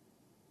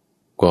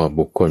ก็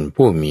บุคคล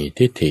ผู้มี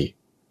ทิฏฐิ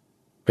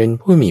เป็น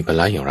ผู้มีพ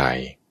ละอย่างไร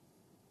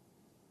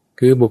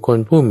คือบุคคล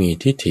ผู้มี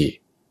ทิฏฐิ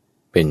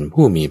เป็น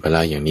ผู้มีพล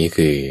ะอย่างนี้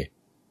คือ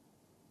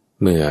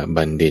เมื่อ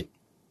บัณฑิต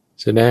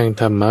แสดง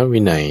ธรรมวิ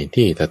นัย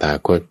ที่ตถา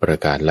คตประ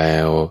กาศแล้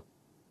ว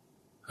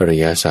อริ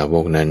ยสาว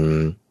กนั้น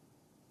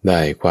ไ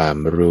ด้ความ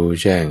รู้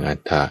แจ้งอัต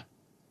ถะ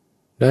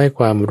ได้ค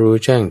วามรู้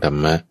แจ้งธร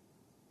รมะ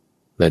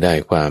และได้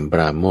ความป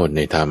ราโมทย์ใ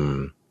นธรรม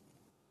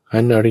อั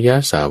นอริย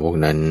สาวก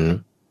นั้น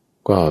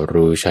ก็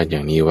รู้ชัดอย่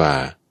างนี้ว่า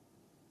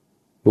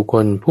บุคค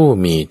ลผู้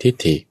มีทิฏ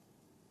ฐิ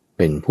เ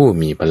ป็นผู้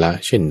มีพละ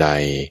เช่นใด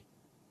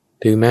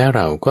ถึงแม้เ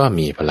ราก็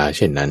มีพละเ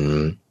ช่นนั้น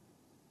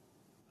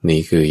นี่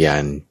คือญา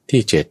ณ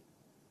ที่เจ็ด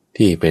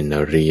ที่เป็นอ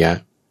ริยะ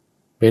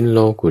เป็นโล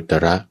กุต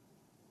ระ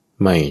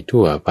ไม่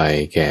ทั่วไป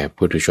แก่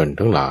ปุถุชน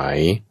ทั้งหลาย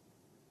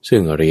ซึ่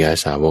งอริย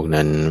สาวก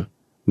นั้น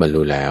บรร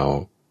ลุแล้ว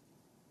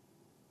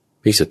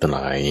ภิกษุทั้งหล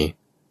าย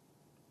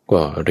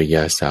ก็อริย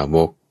สาว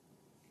ก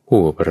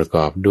ผู้ประก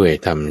อบด้วย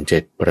ธรรมเจ็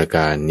ดประก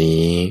าร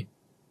นี้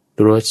ต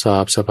รวจสอ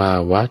บสภา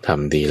วะธรร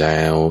มดีแ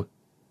ล้ว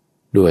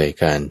ด้วย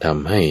การท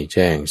ำให้แ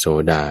จ้งโส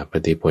ดาปั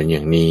ตติผลอย่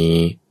างนี้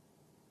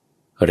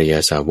อริย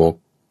สาวก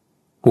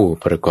ผู้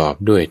ประกอบ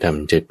ด้วยธรรม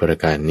เจ็ดประ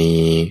การ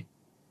นี้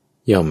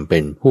ย่อมเป็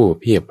นผู้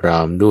เพียบพร้อ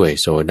มด้วย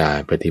โสดา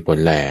ปัตติผล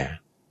แล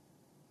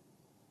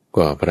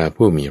ก็พระ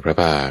ผู้มีพระ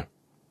ภาค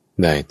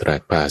ได้ตรั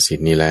สภาษิต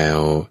นี้แล้ว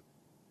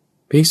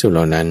ภิกษุเห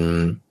ล่านั้น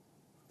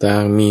ต่า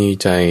งมี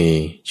ใจ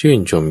ชื่น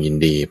ชมยิน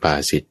ดีภา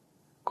ษิต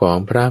ของ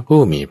พระ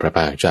ผู้มีพระภ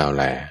าคเจ้า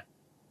แล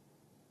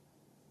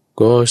โ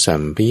กสั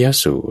มภิย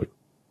สูตร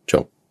จ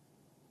บ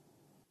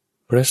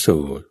พระสู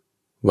ตร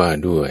ว่า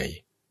ด้วย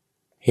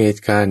เห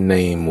ตุการณ์ใน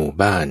หมู่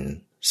บ้าน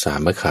สา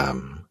มคาม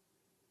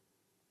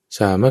ส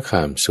ามค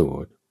ามสู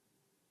ตร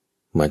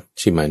มัช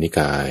ฌิมานิก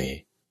าย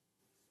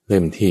เ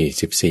ล่ม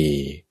ที่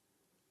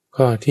14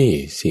ข้อ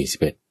ที่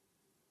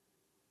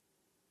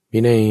41มี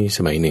ในส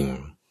มัยหนึ่ง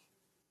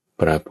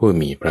พระผู้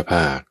มีพระภ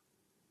าค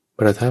ป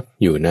ระทับ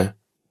อยู่ณ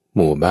ห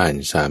มู่บ้าน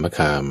สามค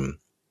าม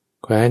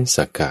แคว้น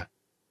สักกะ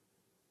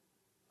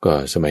ก็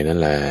สมัยนั้น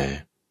แล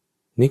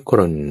นิคร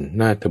น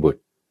นาถบุต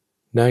ร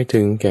ได้ถึ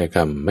งแก่กร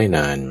รมไม่น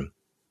าน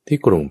ที่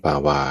กรุงปา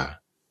วา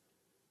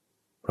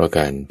เพราะก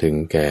ารถึง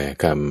แก่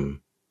กรรม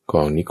ข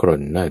องนิคร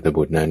นนาถ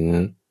บุตรนั้น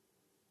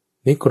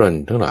นิครน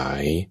ทั้งหลา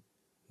ย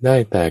ได้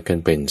แตกกัน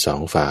เป็นสอ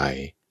งฝ่าย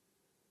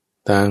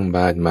ต่างบ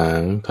าดหมา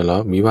งทะเลา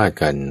ะวิวาท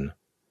กัน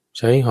ใ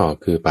ช้หอก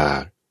คือปา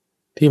ก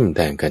ทิ่มแท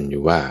งกันอ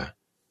ยู่ว่า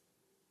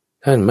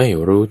ท่านไม่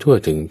รู้ทั่ว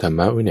ถึงธรรม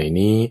วินัย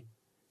นี้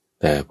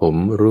แต่ผม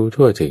รู้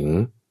ทั่วถึง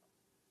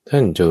ท่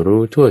านจะ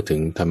รู้ทั่วถึ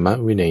งธรรม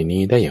วินัย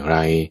นี้ได้อย่างไร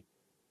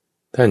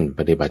ท่านป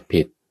ฏิบัติ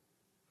ผิด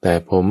แต่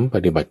ผมป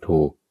ฏิบัติ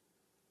ถูก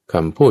ค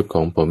ำพูดข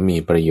องผมมี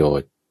ประโย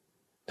ชน์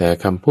แต่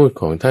คำพูด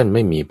ของท่านไ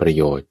ม่มีประ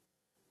โยชน์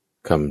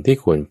คำที่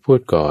ควรพูด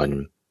ก่อน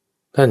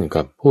ท่านก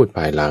ลับพูดภ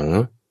ายหลัง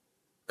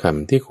ค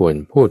ำที่ควร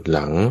พูดห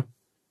ลัง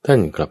ท่าน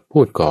กลับพู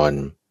ดก่อน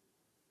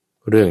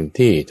เรื่อง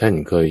ที่ท่าน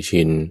เคย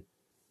ชิน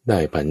ได้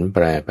ผันแป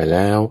รไปแ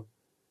ล้ว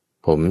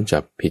ผมจั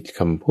บผิดค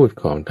ำพูด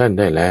ของท่าน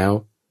ได้แล้ว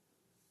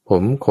ผ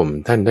มข่ม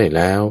ท่านได้แ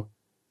ล้ว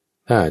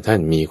ถ้าท่าน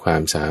มีควา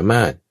มสาม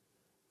ารถ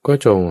ก็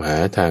จงหา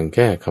ทางแ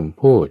ก้คำ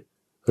พูด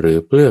หรือ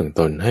เปลื้อง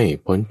ตนให้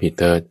พ้นผิด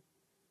เถิด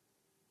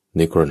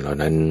นิครนเหล่า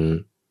นั้น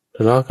ท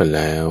ะเลาะกันแ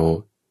ล้ว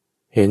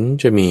เห็น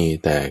จะมี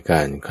แต่ก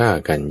ารฆ่า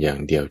กันอย่าง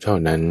เดียวเท่า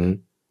นั้น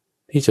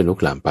ที่จะลุก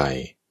ลามไป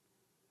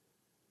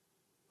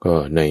ก็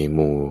ในห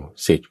มู่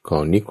ศิษย์ขอ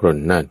งนิครน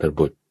นาถ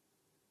บุตร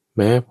แ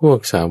ม้พวก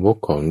สาวก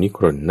ของนิค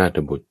รนนาถ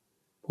บุตร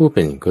ผู้เ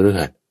ป็นคฤ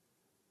หัสถ์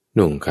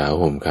นุ่งขาว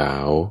ห่มขา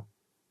ว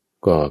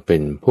ก็เป็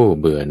นผู้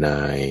เบื่อหน่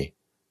าย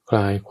คล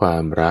ายควา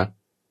มรัก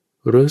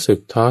รู้สึก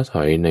ท้อถ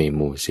อยในห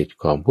มู่ศิษย์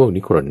ของพวก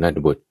นิครนนาถ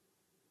บุตร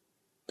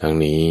ทั้ง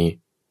นี้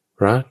พ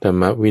ระธรร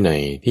มวินั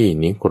ยที่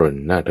นิครน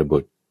นาถบุ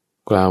ตร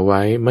กล่าวไ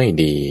ว้ไม่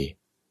ดี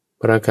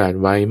ประกาศ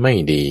ไว้ไม่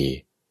ดี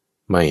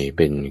ไม่เ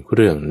ป็นเค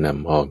รื่องน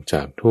ำออกจ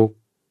ากทุกข์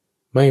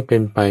ไม่เป็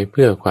นไปเ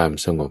พื่อความ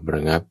สงบร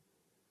ะงับ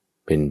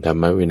เป็นธร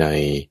รมวินั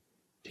ย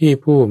ที่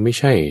ผู้ไม่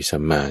ใช่สั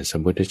มมาสัม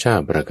พุทธเจ้า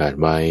ประกาศ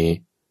ไว้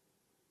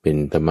เป็น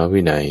ธรรม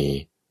วินัย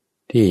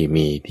ที่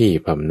มีที่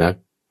พำนัก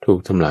ถูก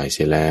ทำลายเ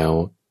สียแล้ว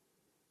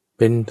เ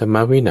ป็นธรรม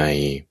วินัย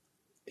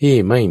ที่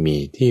ไม่มี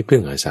ที่พึ่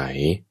งอาศัย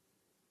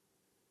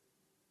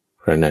เ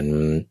พราะนั้น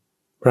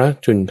พระ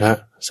จุนท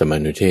สม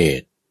ณุเทศ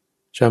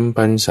จำพ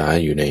รรษา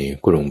อยู่ใน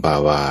กรุงปา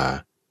วา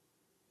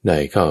ได้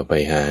เข้าไป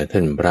หาท่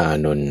านพระอา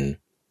นนท์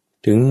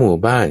ถึงหมู่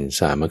บ้าน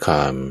สามค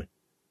าม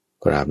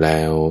กราบแ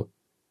ล้ว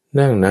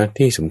นั่งณ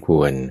ที่สมค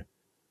วร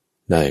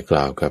ได้ก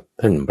ล่าวกับ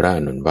ท่านพระอ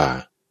านนท์ว่า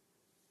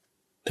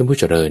ท่านผู้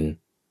เจริญ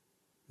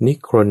นิ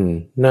ครน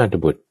นาถ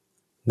บุตร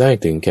ได้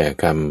ถึงแก่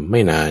กรรมไ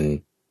ม่นาน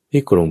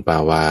ที่กรุงปา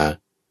วา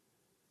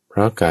เพร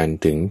าะการ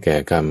ถึงแก่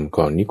กรรมข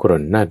องนิคร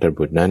นนาถ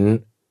บุตรนั้น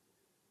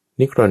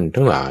นิครน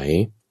ทั้งหลาย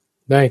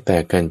ได้แต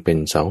กกันเป็น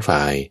สองฝ่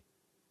าย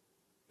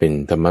เป็น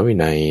ธรรมวิ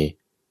นัย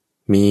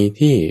มี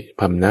ที่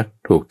พำนัก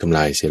ถูกทำล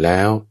ายเสียแล้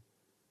ว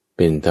เ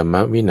ป็นธรรม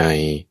วินั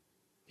ย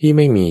ที่ไ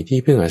ม่มีที่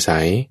พึ่งอาศั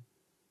ย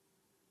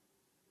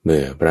เมื่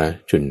อพระ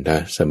จุนท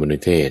สมณุ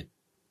เทศ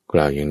ก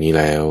ล่าวอย่างนี้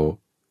แล้ว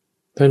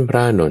ท่านพร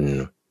ะอานนท์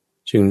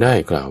จึงได้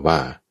กล่าวว่า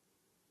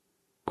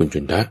คุณจุ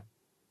นทะ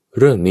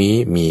เรื่องนี้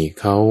มี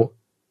เขา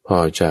พอ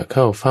จะเ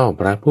ข้าเฝ้า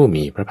พระผู้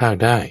มีพระภาค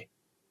ได้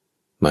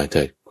มาเ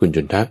ถิดคุณ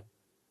จุนทะ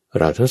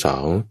เราทั้งสอ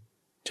ง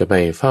จะไป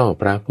เฝ้า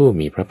พระผู้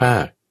มีพระภา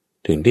ค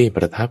ถึงที่ป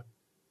ระทับ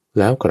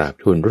แล้วกราบ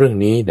ทูลเรื่อง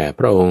นี้แด่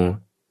พระองค์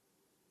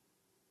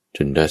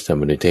จุนทส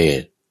มณุเทศ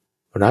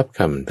รับค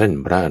ำท่าน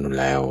พระอานนท์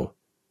แล้ว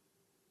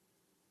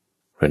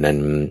เพราะนั้น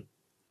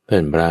ท่า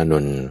นพระอาน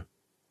นท์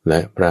และ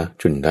พระ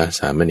จุนทส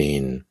ามเณ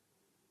ร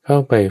เข้า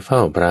ไปเฝ้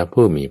าพระ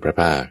ผู้มีพระ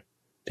ภาค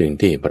ถึง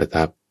ที่ประ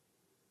ทับ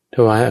ถ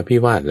วายอภิ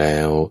วาทแล้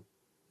ว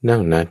นั่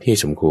งณที่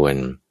สมควร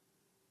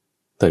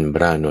ท่านพ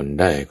ระอานนท์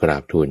ได้กรา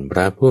บทูลพร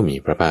ะผู้มี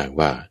พระภาค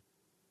ว่า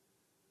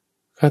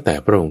ข้าแต่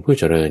พระองค์ผู้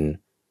เจริญ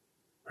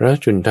พระ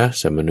จุนท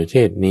สมณุเท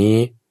ศนี้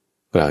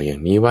กล่าวอย่า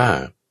งนี้ว่า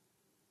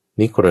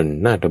นิครน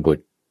นาถบุต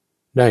ร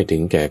ได้ถึ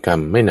งแก่กรรม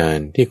ไม่นาน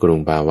ที่กรุง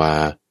ปาวา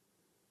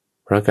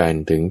เพราะการ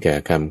ถึงแก่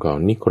กรรมของ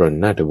นิครน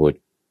นาถบุตร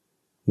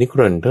นิค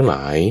รนทั้งหล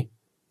าย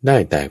ได้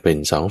แตกเป็น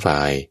สองฝ่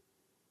าย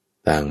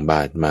ต่างบ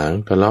าดหมาง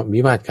ทะเลาะวิ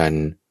วาทกัน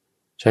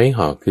ใช้ห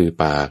อกคือ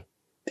ปาก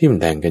ทิ่ม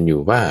แทงกันอ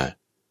ยู่ว่า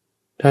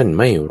ท่าน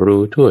ไม่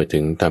รู้ทั่วถึ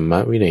งธรรม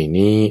วินัย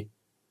นี้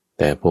แ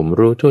ต่ผม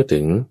รู้ทั่วถึ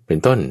งเป็น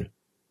ต้น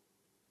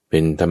เป็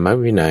นธรรม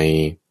วินัย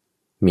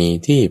มี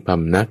ที่พ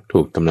ำนักถู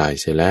กทำลาย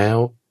เสียแล้ว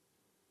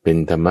เป็น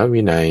ธรรม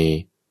วินัย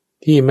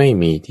ที่ไม่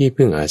มีที่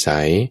พึ่งอาศั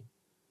ย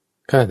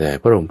ข้าแต่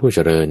พระองค์ผู้เจ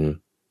ริญ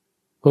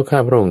พวกข้า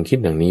พระองค์คิด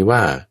ดังนี้ว่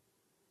า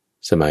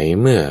สมัย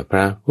เมื่อพร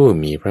ะผู้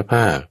มีพระภ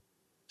าค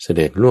เส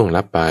ด็จล่วง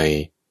ลับไป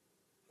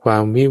ควา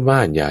มวิว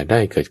าทอย่าได้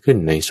เกิดขึ้น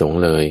ในสงฆ์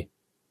เลย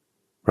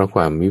เพราะค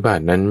วามวิวา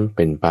ทนั้นเ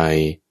ป็นไป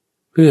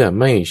เพื่อ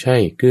ไม่ใช่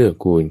เกื้อ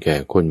กูลแก่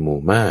คนหมู่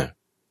มาก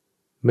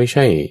ไม่ใ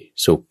ช่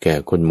สุขแก่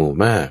คนหมู่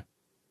มาก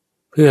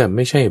เพื่อไ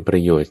ม่ใช่ปร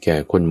ะโยชน์แก่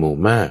คนหมู่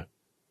มาก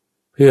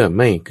เพื่อไ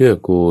ม่เกื้อ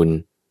กูล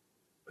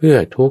เพื่อ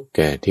ทุกข์แ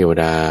ก่เทว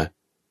ดา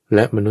แล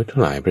ะมนุษย์ทั้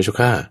งหลายพระเจ้า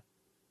ข้า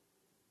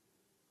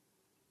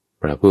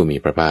พระผู้มี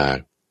พระภาค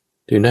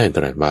จึงได้ต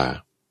รัสว่า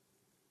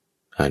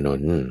อาน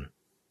นท์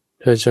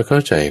เธอจะเข้า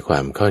ใจควา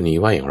มข้อนี้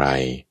ว่าอย่างไร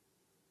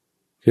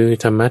คือ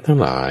ธรรมะทั้ง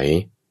หลาย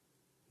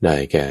ได้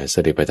แก่ส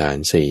ติปัฏฐาน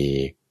สี่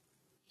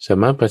ส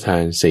มปัฏฐา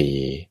นสี่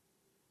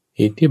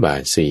อิทธิบา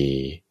ทสี่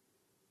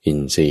อิน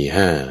ทรีย์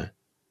ห้า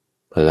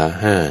พละ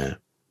ห้า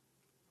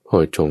โพ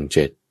ชฌงค์เ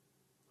จ็ด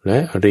และ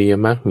อริย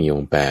มรรคมีอ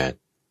งค์แปด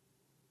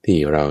ที่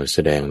เราแส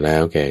ดงแล้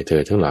วแก่เธ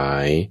อทั้งหลา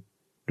ย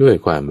ด้วย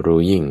ความรู้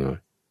ยิ่ง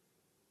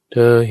เธ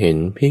อเห็น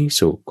ภิก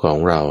ษุของ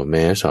เราแ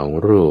ม้สอง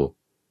รูป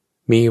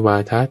มีวา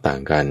ทะต่า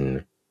งกัน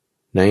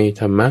ใน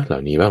ธรรมะเหล่า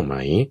นี้บ้างไหม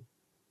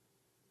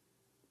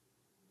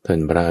ท่าน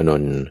พระอาน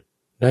นท์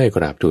ได้ก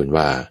ราบทูล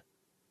ว่า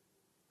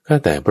ข้า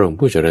แต่พระองค์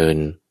ผู้เจริญ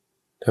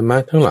ธรรมะ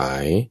ทั้งหลา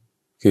ย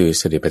คือ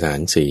สติปัฏฐาน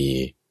สี่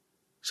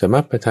สม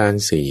ปัฏฐาน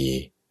สี่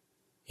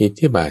อิท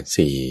ธิบาท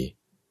สี่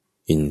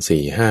อินทรี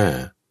ย์ห้า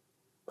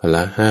พล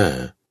ะห้า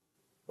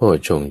โพช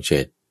ฌงค์เ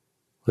จ็ด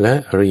และ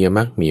อริยม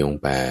รรคมีอง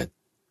ค์แปด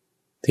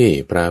ที่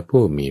พระ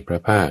ผู้มีพระ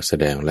ภาคแส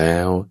ดงแล้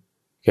ว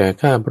แก่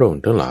ข้าพระอง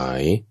ค์ทั้งหลา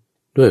ย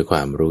ด้วยคว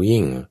ามรู้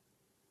ยิ่ง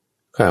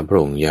ข้าพระ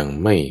องค์ยัง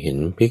ไม่เห็น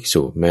ภิก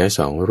ษุแม้ส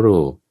องรู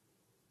ป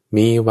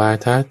มีวา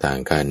ทะต่าง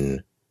กัน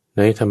ใ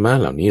นธรรมะ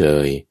เหล่านี้เล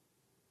ย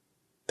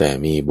แต่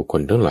มีบุคค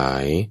ลทั้งหลา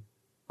ย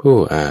ผู้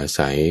อา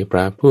ศัยพร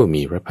ะผู้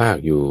มีพระภาค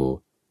อยู่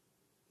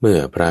เมื่อ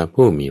พระ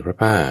ผู้มีพระ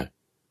ภาค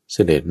เส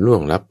ด็จล่ว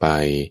งลับไป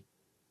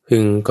พึ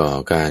งก่อ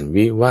การ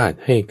วิวาท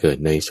ให้เกิด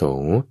ในส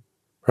งฆ์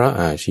เพราะ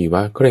อาชีว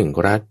ะเคร่งค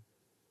รัด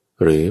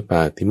หรือป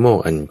าติโมก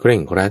ข์อันเคร่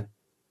งครัด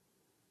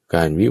ก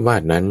ารวิวา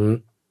ทนั้น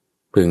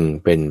พึง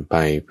เป็นไป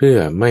เพื่อ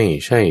ไม่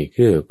ใช่เ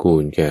กื้อกู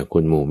ลแก่ค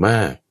นหมู่ม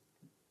าก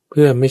เ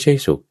พื่อไม่ใช่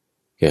สุข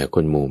แก่ค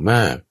นหมู่ม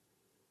าก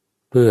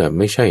เพื่อไ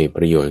ม่ใช่ป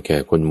ระโยชน์แก่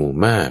คนหมู่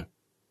มาก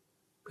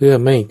เพื่อ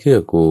ไม่เกื้อ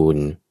กูล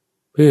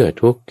เพื่อ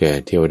ทุกข์แก่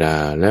เทวดา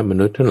และม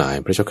นุษย์ทั้งหลาย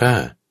พระเจ้าข้า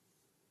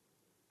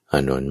อา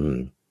นนท์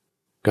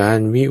การ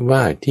วิว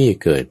าทที่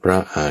เกิดเพรา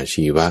ะอา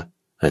ชีวะ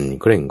อัน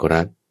เคร่งค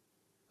รัด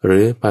หรื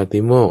อปา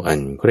ติโมกข์อั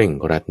นเคร่ง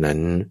ครัดนั้น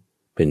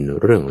เป็น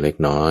เรื่องเล็ก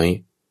น้อย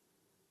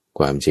ค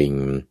วามจริง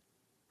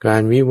กา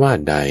รวิวาท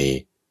ใด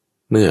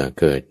เมื่อ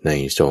เกิดใน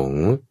สง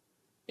ฆ์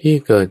ที่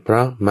เกิดเพร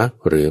าะมรรค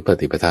หรือป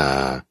ฏิปทา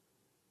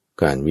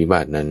การวิว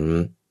าทนั้น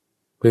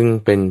พึง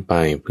เป็นไป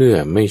เพื่อ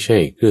ไม่ใช่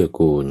เกื้อ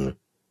กูล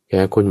แ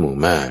ก่คนหมู่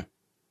มาก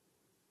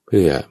เ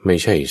พื่อไม่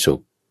ใช่สุ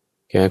ข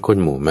แก่คน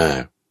หมู่มา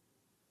ก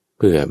เ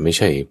พื่อไม่ใ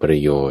ช่ประ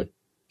โยชน์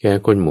แก่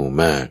คนหมู่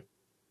มาก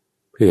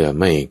เพื่อ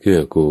ไม่เกื้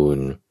อกูล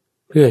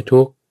เพื่อ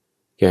ทุกข์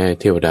แก่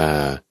เทวดา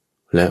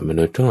และม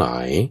นุษย์ทั้งหลา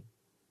ย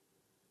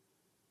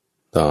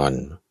ตอน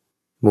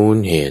มูล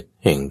เหตุ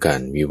แห่งกา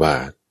รวิวา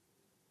ท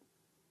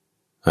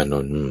อาน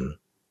นท์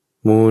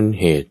มูล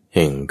เหตุแ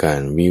ห่งกา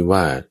รวิว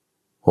าท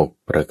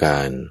6ประกา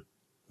ร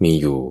มี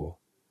อยู่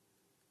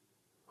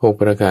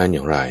6ประการอ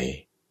ย่างไร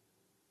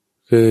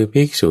คือ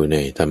ภิกษุใน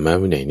ธรรม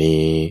วินัย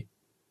นี้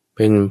เ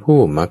ป็นผู้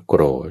มักโก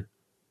รธ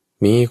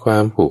มีควา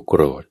มผูกโก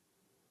รธ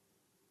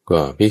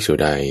ก็ภิกษุ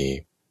ใด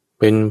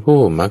เป็นผู้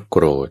มักโก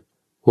รธ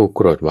ผูกโ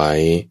กรธไว้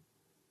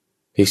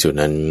ภิกษุ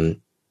นั้น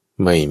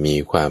ไม่มี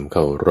ความเค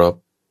ารพ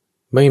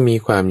ไม่มี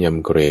ความย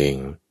ำเกรง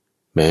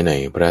แม้ใน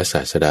พระศ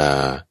าสดา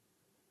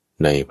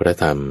ในพระ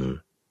ธรรม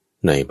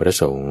ในพระ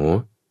สงฆ์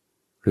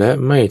และ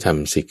ไม่ท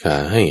ำสิกขา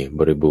ให้บ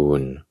ริบู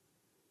รณ์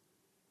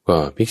ก็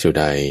ภิกษุ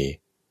ใด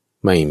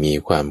ไม่มี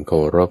ความเคา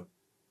รพ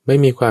ไม่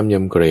มีความย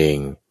ำเกรง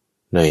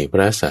ในพ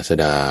ระศาส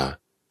ดา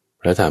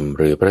พระธรรม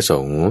หรือพระส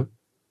งฆ์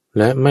แ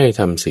ละไม่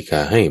ทำสิกข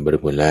าให้บริ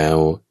บูรณ์แล้ว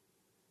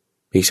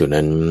ภิกษุ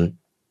นั้น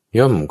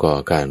ย่อมก่อ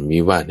การวิ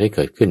วาทให้เ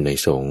กิดขึ้นใน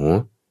สงฆ์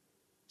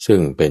ซึ่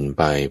งเป็นไ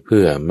ปเ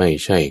พื่อไม่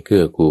ใช่เ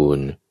กื้อกูล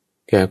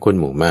แก่คน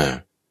หมู่มาก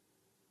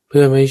เ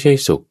พื่อไม่ใช่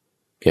สุข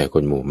แก่ค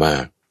นหมู่มา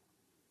ก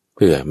เ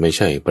พื่อไม่ใ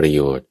ช่ประโย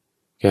ชน์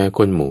แก่ค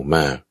นหมู่ม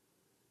าก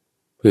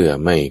เพื่อ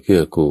ไม่เกื้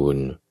อกูล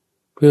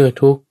เพื่อ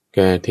ทุกข์แ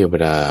ก่เทว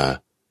ดา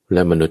แล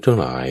ะมนุษย์ทั้ง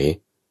หลาย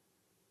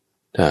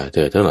ถ้าเธ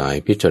อทั้งหลาย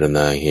พิจารณ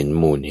าเห็น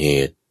มูลเห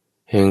ตุ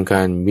แห่งก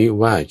ารวิ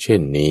วาทเช่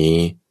นนี้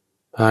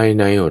ภาย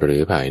ในหรื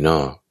อภายน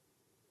อก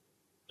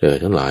เธอ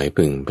ทั้งหลาย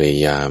พึงพย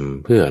ายาม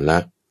เพื่อละ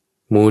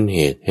มูลเห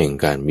ตุแห่ง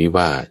การวิว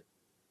าท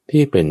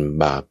ที่เป็น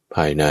บาปภ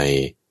ายใน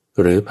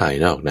หรือภาย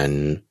นอกนั้น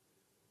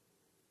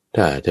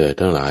ถ้าเธอ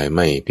ทั้งหลายไ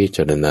ม่พิจ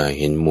ารณาเ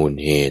ห็นมูล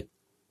เหตุ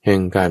แห่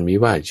งการวิ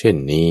วาทเช่น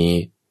นี้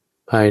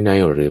ภายใน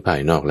หรือภา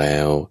ยนอกแล้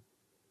ว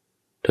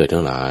เธอ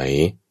ทั้งหลาย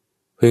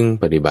พึง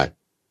ปฏิบัติ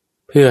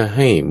เพื่อใ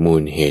ห้มู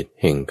ลเหตุ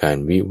แห่งการ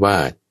วิว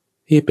าท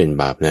ที่เป็น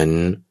บาปนั้น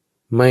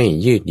ไม่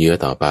ยืดเยื้อ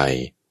ต่อไป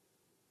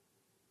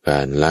กา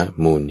รละ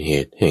มูลเห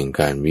ตุแห่ง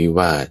การวิว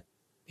าท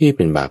ที่เ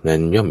ป็นบาปนั้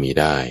นย่อมมี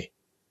ได้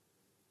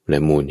และ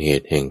มูลเห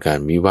ตุแห่งการ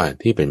วิวาท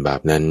ที่เป็นบา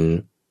ปนั้น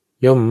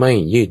ย่อมไม่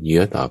ยืดเยื้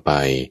อต่อไป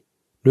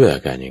ด้วยอา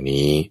การอย่าง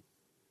นี้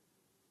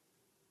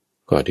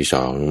ข้อที่ส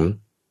อง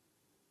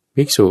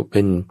ภิกษุเ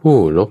ป็นผู้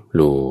ลบห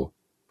ลู่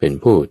เป็น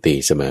ผู้ตี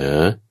เสมอ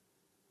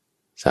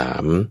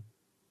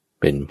 3.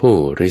 เป็นผู้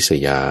ริษ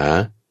ยา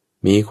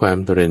มีความ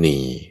ตระห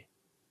นี่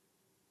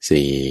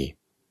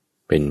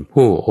 4. เป็น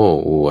ผู้โอ้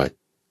อวด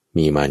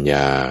มีมารย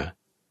า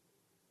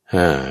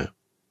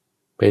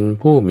 5. เป็น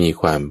ผู้มี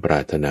ความปร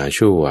ารถนา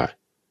ชั่ว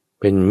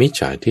เป็นมิจฉ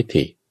าทิฏ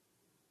ฐิ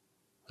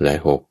และ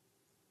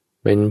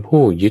 6. เป็น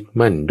ผู้ยึด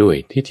มั่นด้วย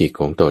ทิฏฐิ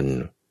ของตน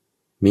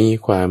มี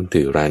ความ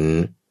ถือรั้น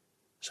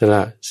สล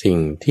ะสิ่ง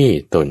ที่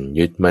ตน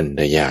ยึดมั่นไ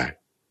ด้ยาก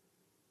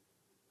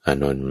อา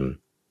นนท์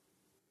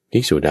ภิ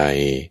กษุใด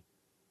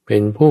เป็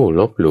นผู้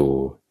ลบหลู่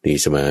ตี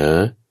เสมอ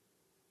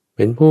เ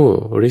ป็นผู้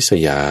ริษ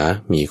ยา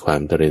มีควา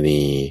มตระห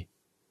นี่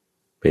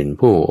เป็น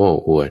ผู้โอ้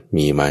อวด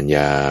มีมารย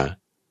า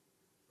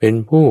เป็น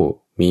ผู้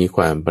มีค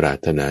วามปรา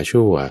รถนา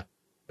ชั่ว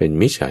เป็น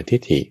มิจฉาทิ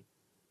ฏฐิ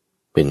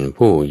เป็น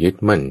ผู้ยึด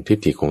มั่นทิฏ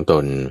ฐิของต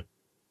น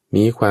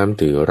มีความ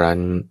ถือรั้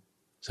น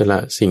สละ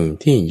สิ่ง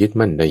ที่ยึด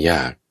มั่นได้ย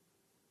าก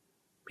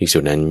ภิกษุ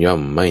นั้นย่อ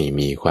มไม่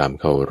มีความ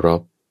เคาร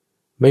พ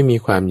ไม่มี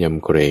ความย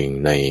ำเกรง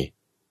ใน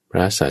พร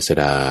ะศาส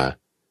ดา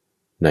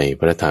ใน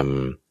พระธรรม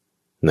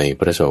ใน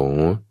พระสง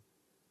ฆ์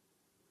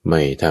ไ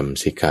ม่ท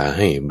ำสิกขาใ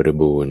ห้บริ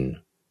บูรณ์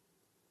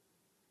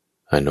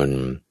อานน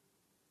ท์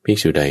ภิก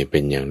ษุใดเป็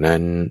นอย่างนั้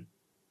น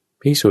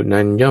ภิกษุ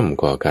นั้นย่อม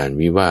ก่อการ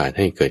วิวาทใ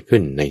ห้เกิดขึ้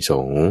นในส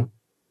งฆ์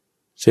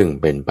ซึ่ง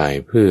เป็นไป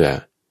เพื่อ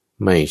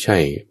ไม่ใช่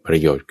ประ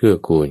โยชน์เกื้อ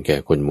กูลแก่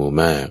คนหมู่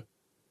มาก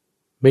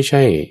ไม่ใ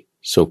ช่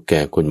สุขแ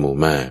ก่คนหมู่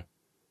มาก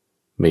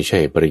ไม่ใช่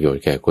ประโยช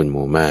น์แก่คนห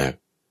มู่มาก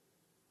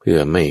เพื่อ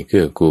ไม่เ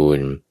กื้อกูล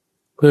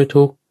เพื่อ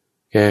ทุกข์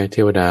แก่เท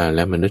วดาแล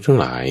ะมนุษย์ทั้ง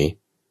หลาย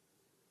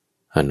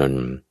อานน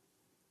ท์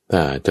ถ้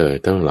าเธอ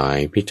ทั้งหลาย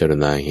พิจาร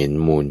ณาเห็น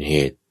มูลเห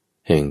ตุ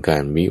แห่งกา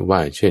รวิว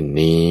าทเช่น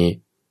นี้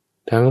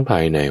ทั้งภา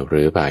ยในห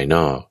รือภายน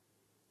อก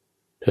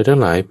เธอทั้ง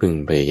หลายพึง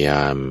พยาย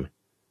าม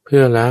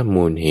พื่อละ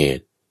มูลเห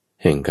ตุ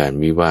แห่งการ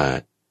วิวาท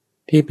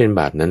ที่เป็น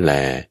บาปนั้นแล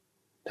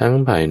ทั้ง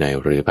ภายใน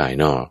หรือภาย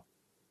นอก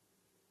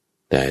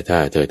แต่ถ้า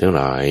เธอทั้งห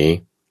ลาย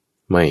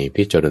ไม่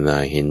พิจารณา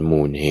เห็น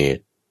มูลเห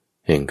ตุ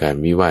แห่งการ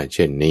วิวาทเ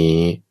ช่นนี้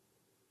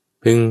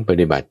พึงป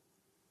ฏิบัติ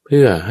เ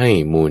พื่อให้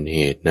มูลเห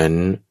ตุนั้น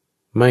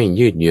ไม่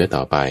ยืดเยื้อต่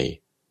อไป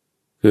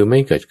คือไม่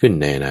เกิดขึ้น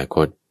ในอนาค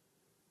ต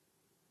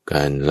ก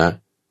ารละ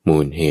มู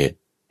ลเหตุ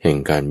แห่ง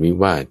การวิ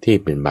วาทที่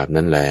เป็นบาป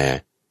นั้นแล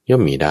ย่อ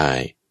มมีได้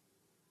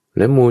แ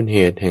ละมูลเห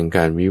ตุแห่งก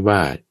ารวิว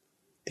าท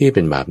ที่เ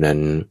ป็นบาปนั้น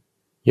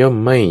ย่อม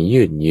ไม่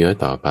ยืดเยื้อ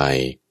ต่อไป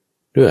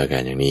ด้วยอากา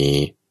รอย่างนี้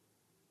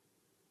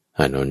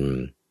อานนท์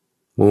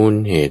มูล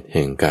เหตุแ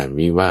ห่งการ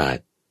วิวาท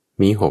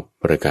มี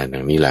6ประการดั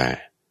งนี้แล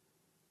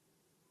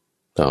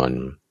ตอน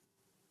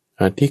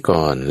อธิก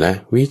รณ์และ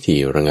วิธี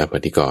ระงับอ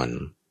ธิกรณ์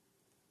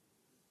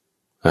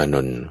อาน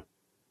นท์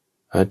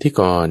อธิ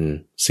กรณ์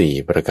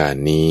4ประการ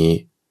นี้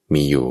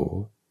มีอยู่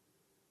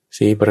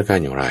4ประการ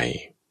อย่างไร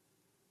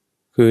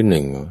คือ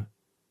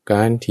 1. ก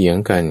ารเถียง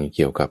กันเ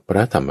กี่ยวกับพร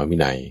ะธรรมวิ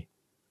นัย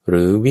ห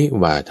รือวิ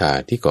วาทา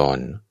ธิกร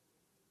ณ์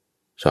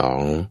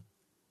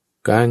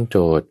 2. การโจ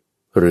ทย์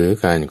หรือ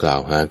การกล่า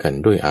วหากัน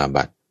ด้วยอา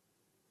บัติ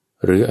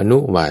หรืออนุ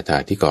วาทา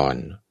ธิกร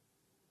ณ์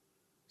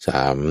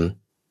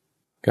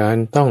 3. การ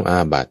ต้องอา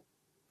บัติ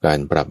การ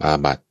ปรับอา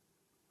บัติ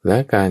และ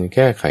การแ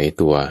ก้ไข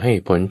ตัวให้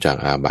พ้นจาก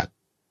อาบัติ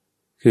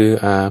คือ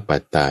อาปั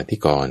ตตาธิ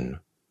กรณ์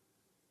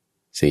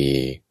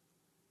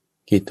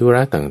 4. กิจธุร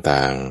ะต่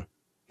าง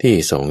ๆที่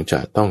สงฆ์จะ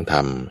ต้องท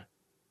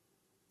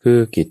ำคือ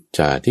กิจจ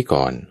าธิก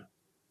รณ์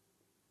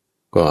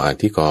ก็อ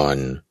ธิกร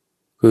ณ์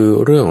คือ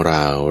เรื่องร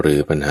าวหรือ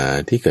ปัญหา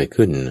ที่เกิด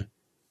ขึ้น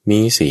มี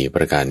4ป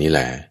ระการนี้แห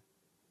ละ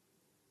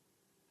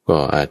ก็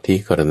อธิ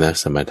กรณ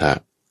สมถะ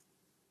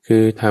คื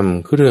อท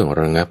ำเครื่อง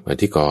ระงับอ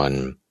ธิกรณ์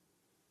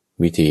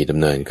วิธีดำ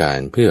เนินการ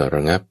เพื่อร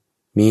ะงับ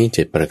มี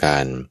7ประกา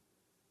ร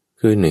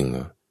คือ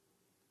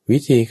 1. วิ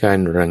ธีการ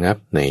ระงับ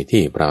ใน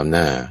ที่พร้อมห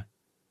น้า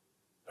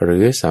หรื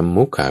อสัม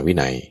มุขาวิ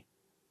นัย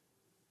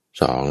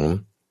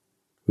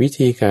 2. วิ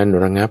ธีการ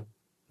ระงับ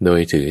โดย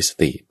ถือส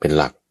ติเป็น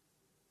หลัก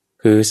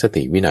คือส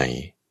ติวินัย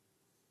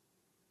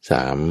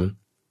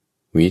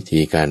 3. วิ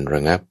ธีการร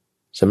ะงับ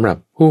สำหรับ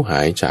ผู้หา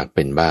ยจากเ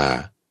ป็นบ้า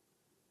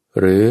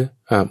หรือ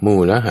อมู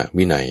ลห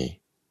วินัย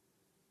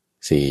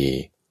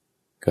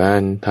 4. กา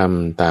รท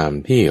ำตาม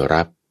ที่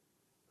รับ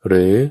ห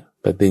รือ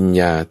ปฏิญ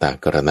ญาตา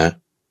กรณะ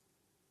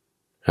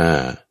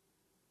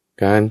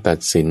 5. การตัด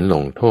สินล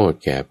งโทษ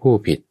แก่ผู้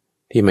ผิด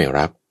ที่ไม่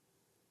รับ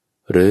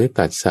หรือ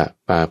ตัดสะ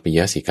ปาปิย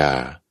สิกา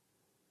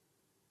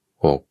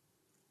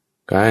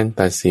 6. การ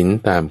ตัดสิน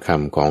ตามค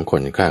ำของค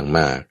นข้างม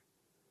าก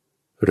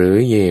หรือ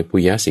เยปุ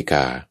ยสิก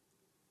า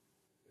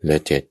และ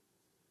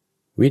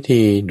 7. วิ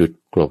ธีดุด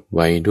กลบไ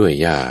ว้ด้วย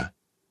หญ้า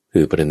คื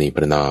อประนีป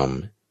ระนอม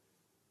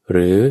ห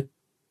รือ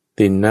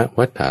ตินน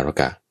วัฏฐาร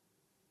กะ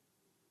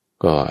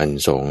ก็อัน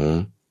สงฆ์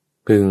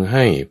พึงใ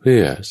ห้เพื่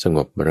อสง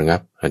บระงั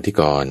บอธิ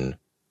กรณ์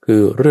คื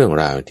อเรื่อง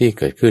ราวที่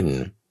เกิดขึ้น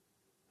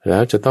แล้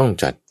วจะต้อง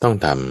จัดต้อง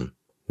ท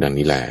ำดัง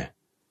นี้แล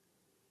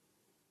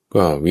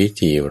ก็วิ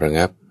ธีระ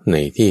งับใน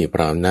ที่พ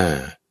ร้อมหน้า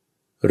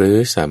หรือ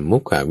สัมมุ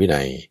ขาวิ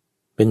นัย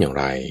เป็นอย่าง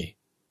ไร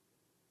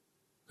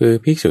คือ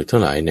ภิกษุทั้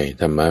งหลายใน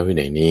ธรรมวิ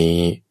นัยนี้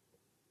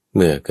เ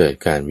มื่อเกิด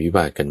การวิว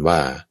าทกันว่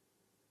า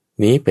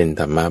นี้เป็น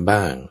ธรรมะ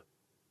บ้าง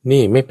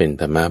นี่ไม่เป็น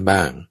ธรรมะบ้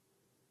าง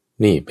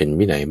นี่เป็น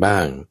วินัยบ้า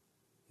ง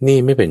นี่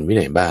ไม่เป็นวิ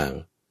นัยบ้าง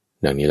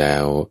ดังนี้แล้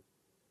ว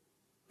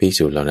ภิก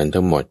ษุเหล่านั้น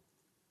ทั้งหมด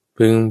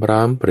พึงพร้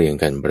อมเพรียง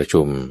กันประ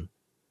ชุม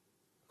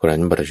ครั้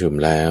นประชุม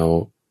แล้ว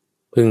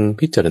พึง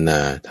พิจารณา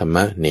ธรรม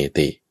เน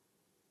ติ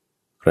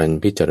ครั้น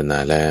พิจารณา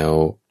แล้ว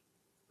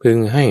พึง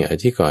ให้อ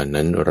ธิกรณ์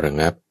นั้นระ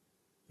งับ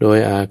โดย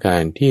อากา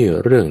รที่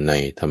เรื่องใน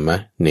ธรรม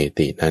เน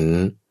ตินั้น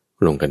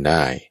ลงกันไ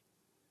ด้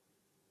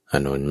อา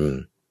นนท์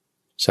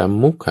สัม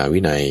มุขา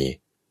วินัย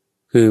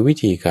คือวิ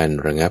ธีการ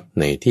ระงับ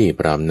ในที่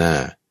พร้อมหน้า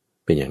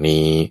เป็นอย่าง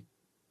นี้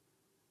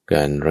ก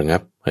ารระงั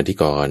บอธิ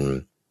กรณ์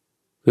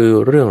คือ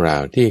เรื่องรา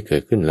วที่เกิ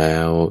ดขึ้นแล้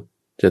ว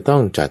จะต้อ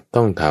งจัด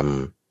ต้องท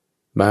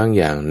ำบาง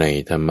อย่างใน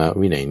ธรรม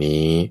วินัย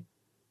นี้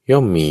ย่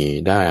อมมี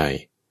ได้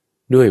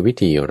ด้วยวิ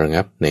ธีระ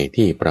งับใน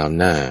ที่พร้อม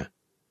หน้า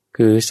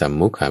คือสัม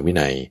มุขาวิ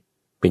นัย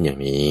เป็นอย่าง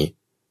นี้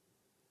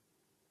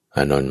อ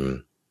านนท์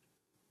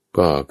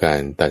ก็กา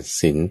รตัด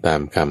สินตา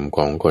มคำข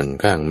องคน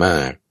ข้างมา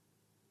ก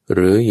ห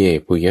รือเย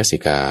ปุยสิ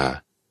กา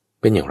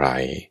เป็นอย่างไร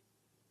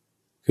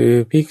คือ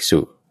ภิกษุ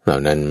เหล่า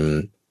นั้น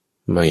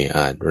ไม่อ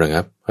าจระ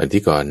งับอธิ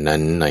กรณ์นั้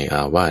นในอ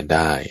าวาสไ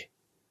ด้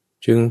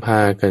จึงพ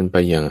ากันไป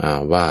ยังอา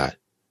วาส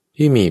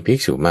ที่มีภิก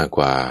ษุมากก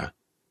ว่า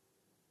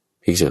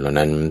ภิกษุเหล่า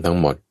นั้นทั้ง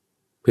หมด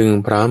พึง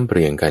พร้อมเพ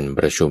รียงกันป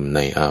ระชุมใน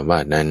อาวา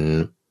สนั้น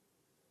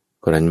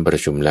ครั้นประ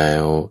ชุมแล้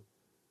ว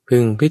พึ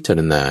งพิจาร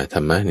ณาธร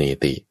รมเน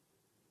ติ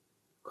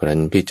ครั้น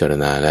พิจาร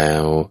ณาแล้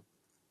ว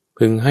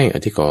พึงให้อ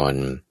ธิกร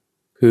ณ์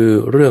คือ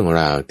เรื่อง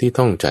ราวที่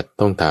ต้องจัด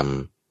ต้องท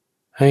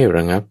ำให้ร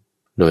ะงับ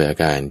โดยอา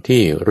การ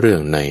ที่เรื่อ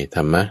งในธ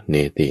รรมเน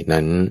ติ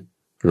นั้น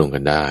ลงกั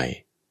นได้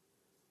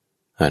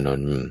อาน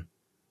นท์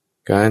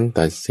การ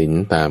ตัดสิน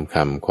ตามค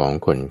ำของ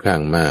คนข้า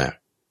งมาก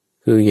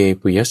คือเย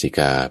ปุยสิก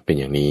าเป็น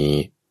อย่างนี้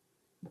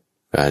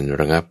การ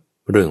ระงับ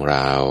เรื่องร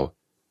าว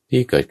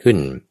ที่เกิดขึ้น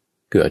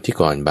เกิดที่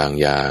ก่อนบาง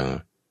อย่าง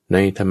ใน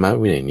ธรรม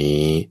วินัย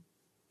นี้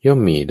ย่อม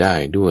มีได้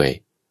ด้วย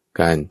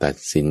การตัด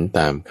สินต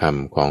ามค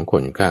ำของค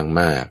นข้าง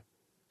มาก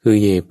คือ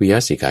เยปุย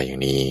สิกาอย่า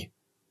งนี้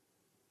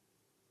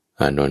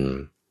อานนท์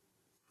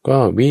ก็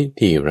วิ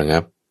ธีระงั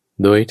บ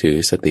โดยถือ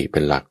สติเป็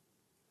นหลัก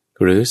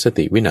หรือส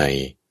ติวินัย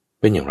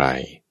เป็นอย่างไร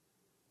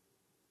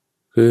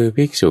คือ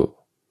ภิกษุ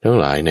ทั้ง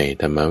หลายใน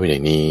ธรรมวินั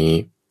ยนี้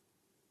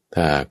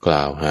ถ้าก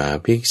ล่าวหา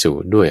ภิกษุ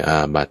ด้วยอา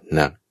บัติห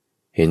นัก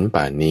เห็น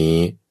ป่านนี้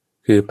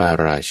คือปา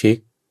ราชิก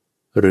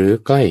หรือ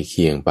ใกล้เ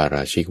คียงปาร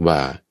าชิกว่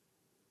า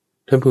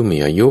ท่านผู้มี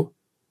อายุ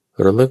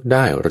ระลึกไ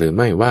ด้หรือ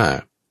ไม่ว่า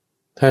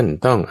ท่าน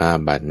ต้องอา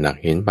บัติหนัก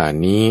เห็นป่าน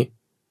นี้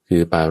คื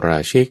อปารา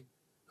ชิก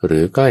หรื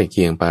อใกล้เ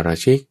คียงปารา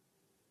ชิก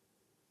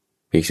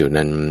ภิกษุ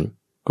นั้น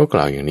ก็ก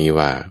ล่าวอย่างนี้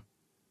ว่า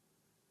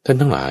ท่าน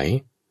ทั้งหลาย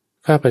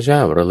ข้าพเจ้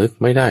าระลึก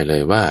ไม่ได้เล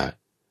ยว่า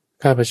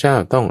ข้าพเจ้า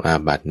ต้องอา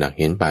บัติหนัก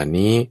เห็นป่าน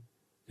นี้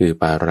คือ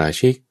ปารา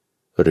ชิก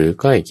หรือ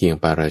ใกล้เคียง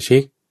ปาราชิ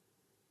ก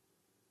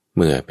เ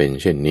มื่อเป็น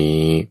เช่น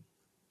นี้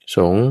ส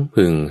งฆ์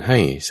พึงให้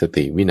ส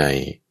ติวินัย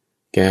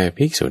แก่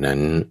ภิกษุนั้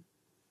น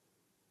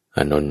อ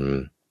านนท์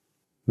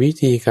วิ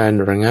ธีการ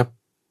ระงับ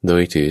โด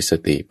ยถือส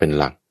ติเป็น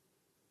หลัก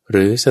ห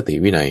รือสติ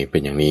วินัยเป็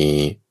นอย่างนี้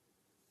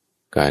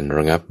การร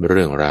ะงับเ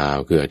รื่องราว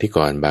คืออธิก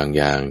รณ์บางอ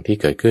ย่างที่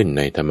เกิดขึ้นใ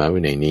นธรรมวิ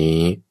นัยนี้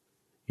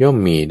ย่อม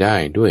มีได้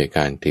ด้วยก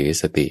ารถือ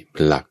สติเป็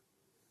นหลัก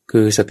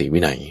คือสติวิ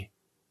นัย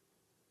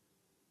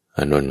อ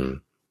านนท์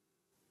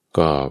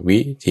ก็วิ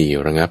ธี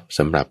ระงับส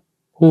ำหรับ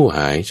ผู้ห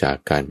ายจาก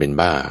การเป็น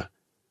บ้า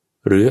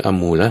หรืออ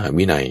มูลห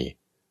วินัย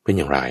เป็นอ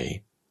ย่างไร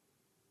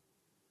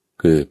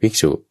คือภิก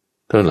ษุ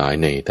ทั้งหลาย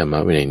ในธรรม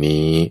วินัย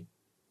นี้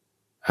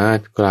อาจ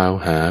กล่าว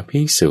หาภิ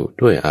กษุ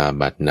ด้วยอา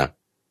บัติหนัก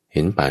เ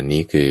ห็นป่าน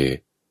นี้คือ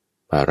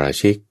ปารา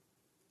ชิก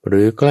ห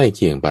รือใกล้เ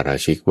คียงปารา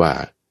ชิกว่า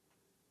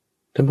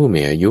ท่านผู้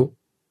มีอายุ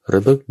ร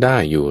ะลึกได้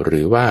อยู่ห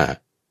รือว่า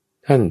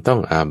ท่านต้อง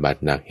อาบั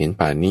ติหนักเห็น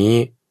ป่านนี้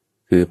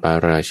คือปา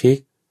ราชิก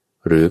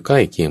หรือใกล้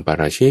เคียงปา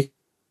ราชิก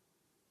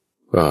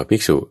ก็ภิ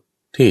กษุ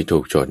ที่ถู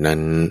กโจทย์นั้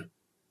น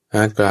อ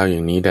าจกล่าวอย่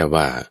างนี้ได้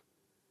ว่า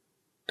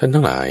ท่าน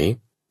ทั้งหลาย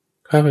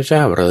ข้าพเจ้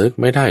าระลึก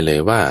ไม่ได้เลย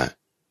ว่า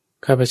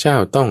ข้าพเจ้า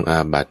ต้องอา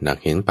บัติหนัก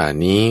เห็นป่าน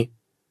นี้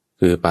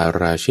คือปา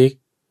ราชิก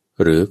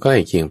หรือใกล้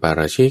เคียงปา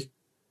ราชิก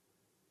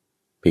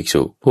ภิก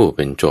ษุผู้เ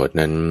ป็นโจทย์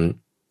นั้น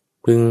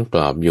พึงปล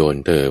อบโยน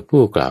เธอ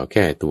ผู้กล่าวแ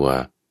ก้ตัว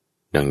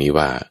ดังนี้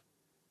ว่า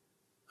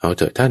เอาเ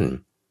ถอะท่าน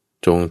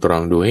จงตรอ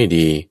งดูให้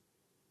ดี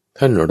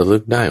ท่านระลึ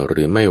กได้ห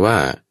รือไม่ว่า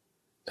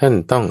ท่าน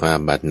ต้องอา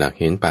บัติหนัก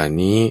เห็นป่าน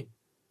นี้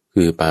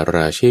คือปาร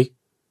าชิก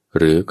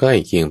หรือใกล้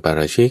เคียงปาร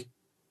าชิก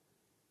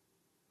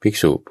ภิก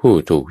ษุผู้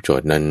ถูกโจ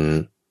ทย์นั้น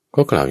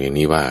ก็กล่าวอย่าง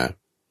นี้ว่า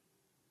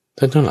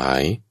ท่านทั้งหลา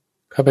ย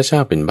ข้าพเจ้า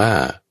เป็นบ้า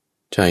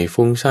ใจ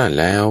ฟุ้งซ่าน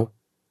แล้ว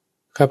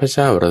ข้าพเ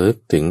จ้าระลึก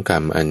ถึงกรร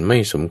มอันไม่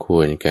สมคว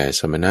รแก่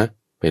สมณะ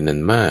เป็นอัน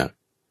มาก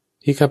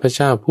ที่ข้าพเ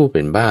จ้าผู้เ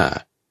ป็นบ้า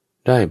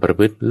ได้ประพ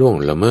ฤติล่วง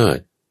ละเมิด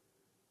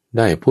ไ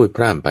ด้พูดพ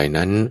ร่ำไป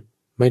นั้น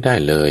ไม่ได้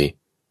เลย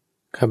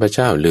ข้าพเ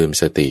จ้าลืม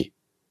สติ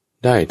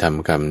ได้ท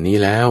ำกรรมนี้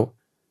แล้ว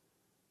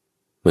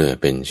เมื่อ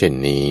เป็นเช่น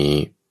นี้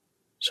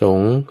สง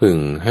ฆ์พึง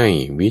ให้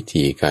วิ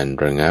ธีการ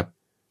ระงับ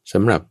ส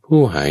ำหรับ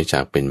ผู้หายจา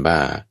กเป็นบ้า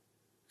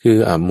คือ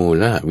อมู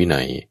ลวิ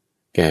นัย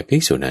แก่ภิ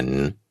กษุนั้น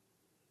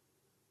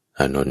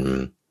อานนท์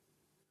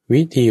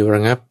วิธีระ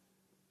งับ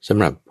สำ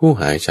หรับผู้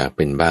หายจากเ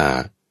ป็นบ้า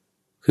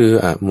คือ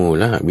อมู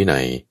ลวินั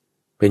ย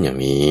เป็นอย่าง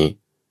นี้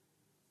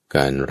ก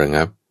ารระ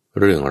งับ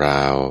เรื่องร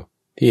าว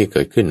ที่เ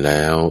กิดขึ้นแ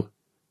ล้ว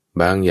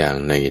บางอย่าง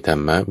ในธร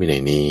รมวินั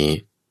ยนี้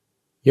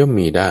ย่อม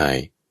มีได้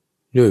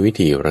ด้วยวิ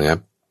ธีระงับ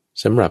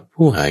สำหรับ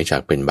ผู้หายจา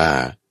กเป็นบ้า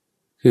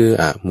คือ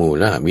อมู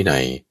ลวินั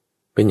ย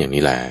เป็นอย่าง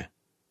นี้แหละ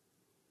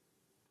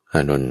อ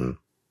านนท์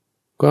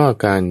ก็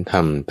การท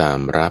ำตาม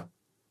รับ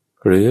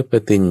หรือป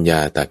ฏิญญ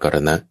าตกร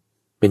ณะ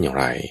เป็นอย่าง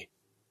ไร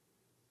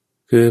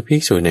คือภิ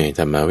กษุในธ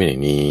รรมวินัย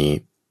นี้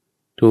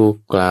ถูก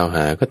กล่าวห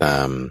าก็ตา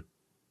ม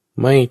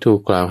ไม่ถูก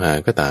กล่าวหา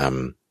ก็ตาม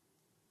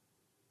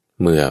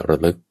เมื่อระ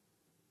ลึก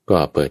ก็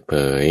เปิดเผ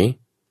ย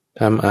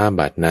ทำอา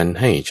บัตินั้น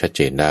ให้ชัดเ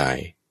จนได้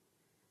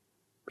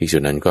ภิกษุ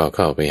นั้นก็เ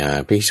ข้าไปหา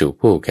ภิกษุ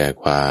ผู้แก่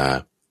กว่า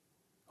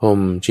ห่ม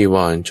จีว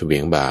รเฉี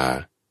ยงบ่า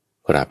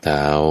กราบเท้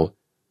า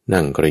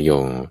นั่งกระย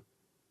ง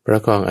ประ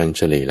คองอัญช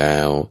ลีแล้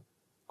ว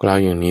กล่าว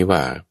อย่างนี้ว่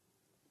า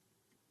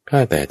ข้า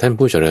แต่ท่าน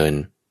ผู้เจริญ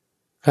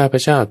ข้าพ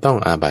เจ้าต้อง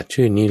อาบัติ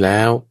ชื่อนี้แล้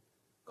ว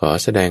ขอ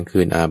แสดงคื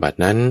นอาบัติ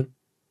นั้น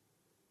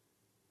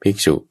ภิก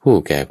ษุผู้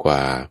แก่กว่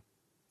า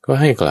ก็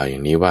ให้กล่าวอย่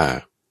างนี้ว่า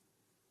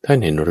ท่าน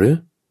เห็นหรือ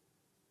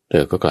เธ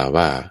อก็กล่าว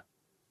ว่า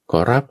ขอ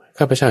รับ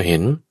ข้าพเจ้าเห็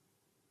น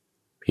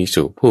ภิก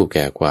ษุผู้แ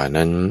ก่กว่า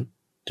นั้น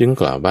จึง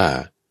กล่าวว่า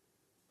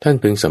ท่าน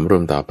พึงสำรว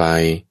มต่อไป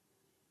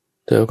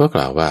เธอก็ก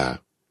ล่าวว่า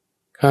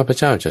ข้าพ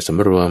เจ้าจะส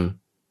ำรวม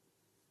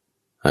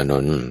อาน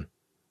นท์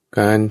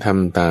การท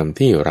ำตาม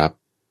ที่รับ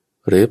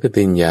หรือป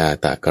ฏิญญา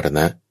ตกรณ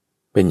ะ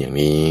เป็นอย่าง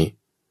นี้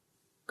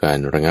การ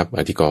ระงับอ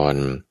ธิกร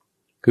ณ์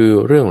คือ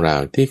เรื่องรา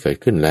วที่เกิด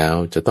ขึ้นแล้ว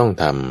จะต้อง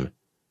ท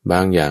ำบา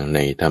งอย่างใน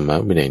ธรรม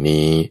วินัย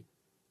นี้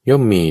ย่อ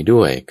มมีด้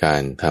วยกา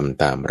รท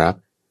ำตามรับ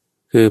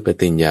คือป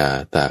ฏิญญา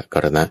ตก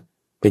รณะ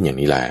เป็นอย่าง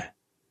นี้แหละ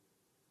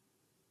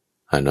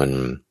อานน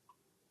ท์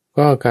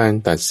ก็การ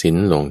ตัดสิน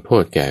ลงโท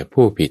ษแก่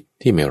ผู้ผิด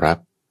ที่ไม่รับ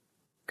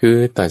คือ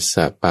ตัสส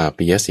ะปา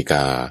ปิยสิก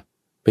า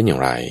เป็นอย่า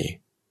งไร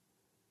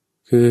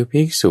คือ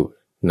ภิกษุ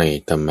ใน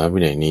ธรรมวิ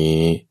นัยนี้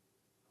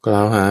กล่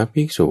าวหา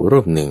ภิกษุรู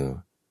ปหนึ่ง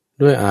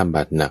ด้วยอา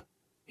บัติหนัก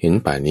เห็น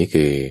ป่านนี้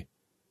คือ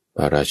ป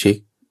าราชิก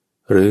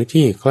หรือ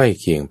ที่ใกล้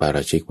เคียงปาร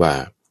าชิกว่า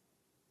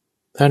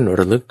ท่านร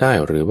ะลึกได้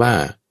หรือว่า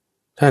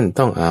ท่าน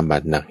ต้องอาบั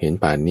ติหนักเห็น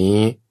ป่านนี้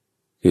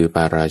คือป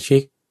าราชิ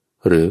ก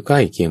หรือใกล้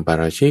เคียงปา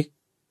ราชิก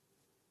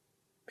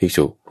ภิก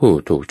ษุผู้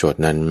ถูกโจท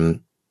ย์นั้น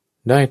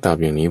ได้ตอบ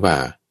อย่างนี้ว่า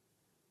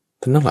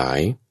ท่านทั้งหลาย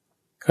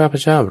ข้าพ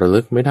เจ้าระลึ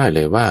กไม่ได้เล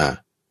ยว่า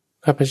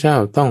ข้าพเจ้า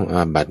ต้องอ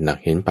าบัติหนัก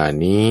เห็นป่าน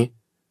นี้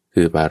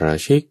คือปารา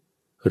ชิก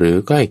หรือ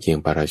ใกล้เคียง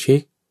ปาราชิ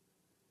ก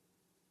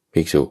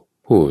ภิกษุ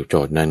ผู้โจ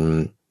ทย์นั้น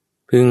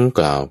พึงก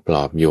ล่าวปล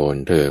อบโยน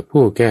เธอ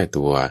ผู้แก้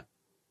ตัว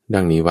ดั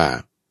งนี้ว่า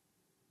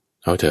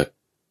เอาเถอะ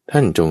ท่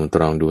านจงต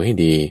รองดูให้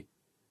ดี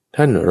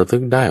ท่านระลึ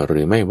กได้ห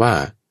รือไม่ว่า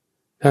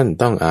ท่าน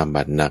ต้องอา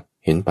บัติหนัก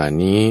เห็นป่าน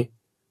นี้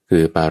คื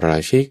อปารา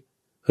ชิก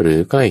หรือ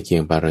ใกล้เคีย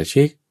งปารา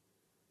ชิก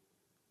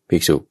ภิ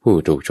กษุผู้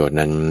ถูกโจทย์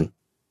นั้น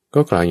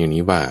ก็กล่าวอย่าง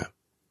นี้ว่า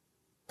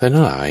ท่าน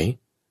ทั้งหลาย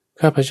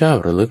ข้าพเจ้า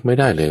ระลึกไม่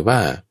ได้เลยว่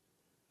า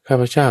ข้า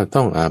พเจ้า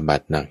ต้องอาบั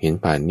ติหนักเห็น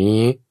ป่านนี้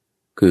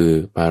คือ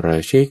ปารา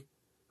ชิก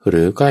ห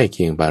รือใกล้เ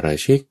คียงปารา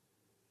ชิก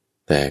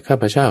แต่ข้า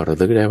พเจ้าระ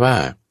ลึกได้ว่า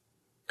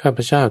ข้าพ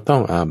เจ้าต้อ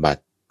งอาบั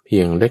ติเพี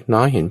ยงเล็กน้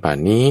อยเห็นป่าน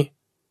นี้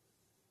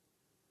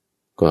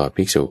ก็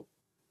ภิกษุ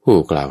ผู้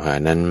กล่าวหา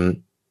นั้น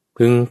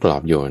พึงปลอ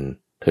บโยน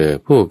เธอ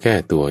ผู้แก้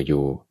ตัวอ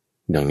ยู่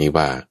ดังนี้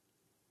ว่า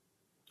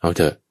เอาเ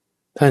ถอะ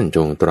ท่านจ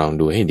งตรอง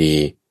ดูให้ดี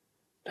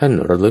ท่าน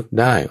ระลึก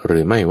ได้หรื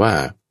อไม่ว่า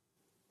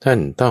ท่าน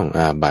ต้องอ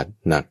าบัติ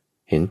หนัก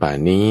เห็นป่าน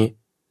นี้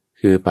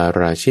คือปา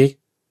ราชิก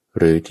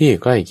หรือที่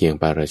ใกล้เคียง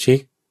ปาราชิก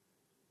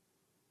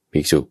ภิ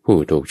กษุผู้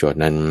ถูกโจทย์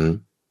นั้น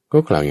ก็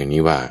กล่าวอย่าง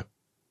นี้ว่า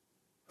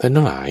ท่าน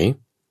ทั้งหลาย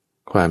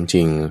ความจ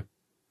ริง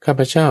ข้า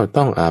พเจ้า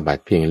ต้องอาบั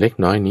ติเพียงเล็ก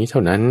น้อยนี้เท่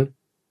านั้น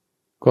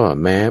ก็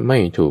แม้ไม่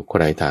ถูกใค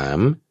รถาม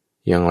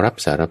ยังรับ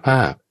สารภ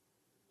าพ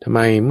ทำไม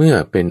เมื่อ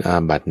เป็นอา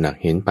บัติหนัก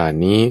เห็นป่าน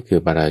นี้คือ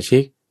ปาราชิ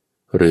ก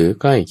หรือ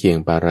ใกล้เคียง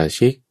ปารา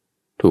ชิก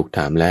ถูกถ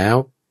ามแล้ว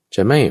จ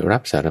ะไม่รั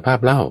บสารภาพ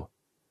เล่า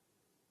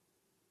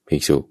ภิ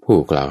กษุผู้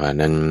กล่าวหา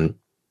นั้น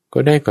ก็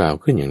ได้กล่าว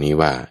ขึ้นอย่างนี้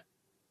ว่า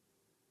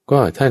ก็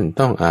ท่าน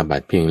ต้องอาบั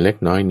ติเพียงเล็ก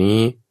น้อยนี้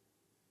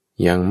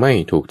ยังไม่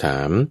ถูกถา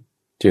ม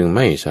จึงไ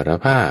ม่สาร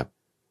ภาพ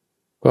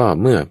ก็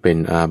เมื่อเป็น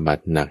อาบั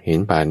ติหนักเห็น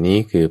ป่านนี้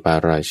คือปา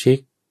ราชิก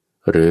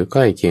หรือใก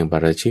ล้เคียงปา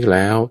ราชิกแ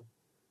ล้ว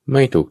ไ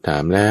ม่ถูกถา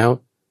มแล้ว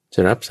จะ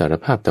รับสาร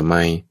ภาพทำไม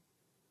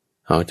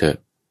เอาเถอะ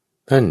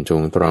ท่านจ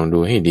งตรองดู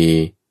ให้ดี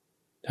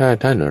ถ้า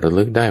ท่านระ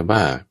ลึกได้ว่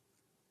า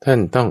ท่าน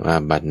ต้องอา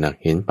บัติหนัก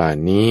เห็นป่าน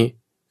นี้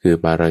คือ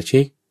ปารา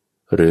ชิก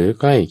หรือ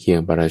ใกล้เคียง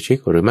ปาราชิก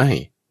หรือไม่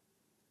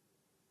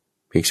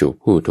ภิกษุ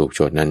ผู้ถูกโจ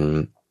ทย์นั้น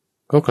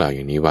ก็กล่าวอ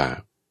ย่างนี้ว่า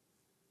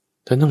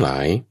ท่านทั้งหลา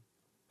ย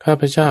ข้า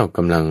พเจ้าก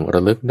ำลังร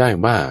ะลึกได้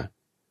ว่า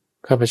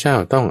ข้าพเจ้า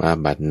ต้องอา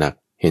บัติหนัก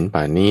เห็น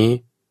ป่านนี้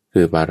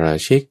คือปารา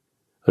ชิก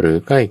หรือ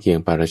ใกล้เคียง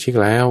ปาราชิก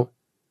แล้ว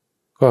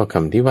ก็ค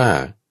ำที่ว่า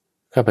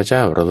ข้าพเจ้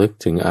าระลึก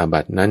ถึงอา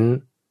บัตินั้น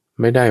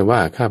ไม่ได้ว่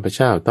าข้าพเ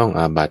จ้าต้อง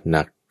อาบัติห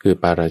นักคือ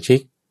ปาราชิ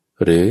ก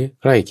หรือ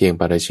ใกล้เคียง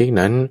ปาราชิก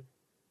นั้น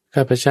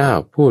ข้าพเจ้า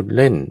พูดเ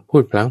ล่นพู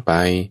ดพลั้งไป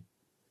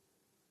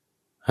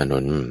อาน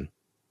นท์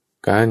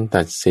การ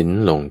ตัดสิน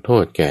ลงโท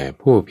ษแก่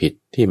ผู้ผิด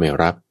ที่ไม่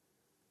รับ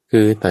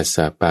คือตัสส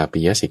ะปาปิ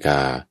ยสิกา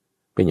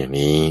เป็นอย่าง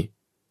นี้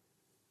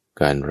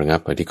การระงั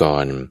บอธิก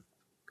รณ์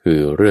คือ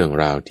เรื่อง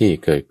ราวที่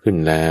เกิดขึ้น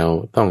แล้ว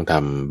ต้องท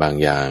ำบาง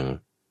อย่าง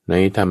ใน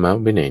ธรรม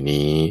วินัย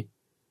นี้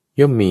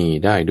ย่อมมี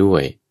ได้ด้ว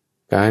ย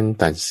การ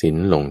ตัดสิน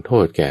ลงโท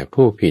ษแก่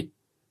ผู้ผิด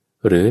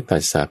หรือตั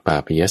สสะปา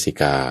ปิยสิ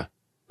กา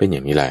เป็นอย่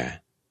างนี้แหละ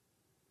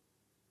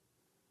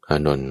อา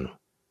นนท์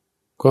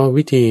ก็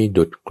วิธี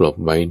ดุดกลบ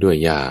ไว้ด้วย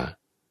ยา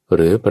ห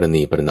รือประ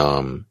นีประนอ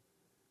ม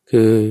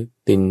คือ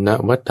ตินน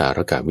วัฏฐาร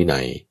กวินั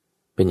ย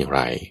เป็นอย่างไ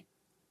ร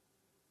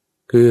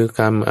คือก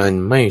รรมอัน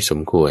ไม่สม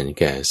ควร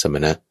แก่สม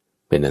ณะ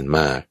เป็นอันม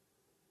าก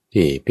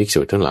ที่ภิกษุ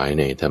ทั้งหลาย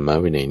ในธรรม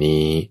วินัย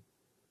นี้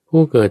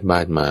ผู้เกิดบา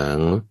ดหมาง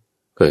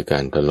เกิดกา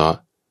รทะเลาะ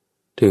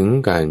ถึง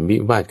การวิ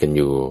วาทกันอ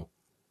ยู่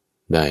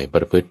ได้ป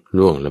ระพฤติ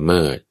ล่วงละเ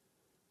มิด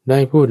ได้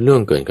พูดล่ว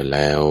งเกินกันแ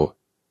ล้ว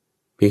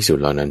ภิกษุ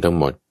เหล่านั้นทั้ง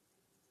หมด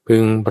พึ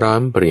งพร้อ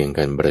มเพรียง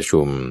กันประ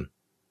ชุม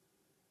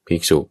ภิ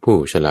กษุผู้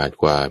ฉลาด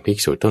กว่าภิก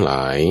ษุทั้งหล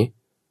าย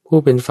ผู้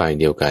เป็นฝ่าย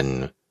เดียวกัน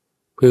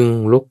พึง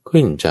ลุก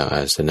ขึ้นจากอ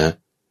าสนะ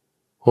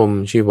ห่ม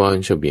จีวร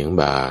เฉบียง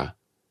บ่า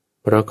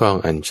ประกอง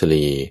อัญช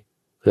ลี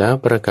แล้ว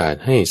ประกาศ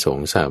ให้สง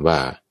ฆ์ทราบว่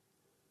า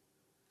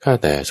ข้า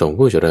แต่สงฆ์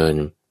ผู้เจริญ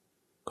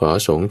ขอ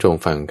สงฆ์จง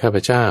ฟังข้าพ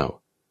เจ้า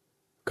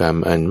กรรม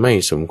อันไม่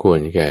สมควร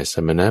แก่ส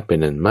มณะเป็น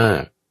อันมา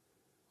ก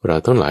เรา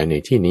ทั้งหลายใน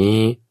ที่นี้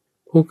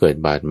ผู้เกิด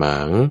บาดหมา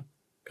ง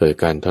เกิด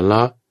การทะเล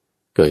าะ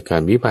เกิดกา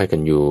รวิพากษ์กั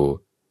นอยู่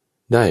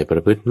ได้ปร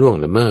ะพฤติล่วง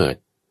ละเมิด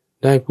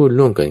ได้พูด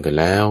ล่วงเกินกัน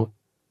แล้ว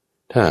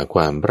ถ้าคว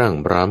ามร่าง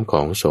ร้อมข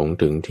องสงฆ์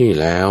ถึงที่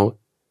แล้ว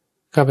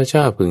ข้าพเจ้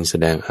าพึงแส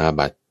ดงอา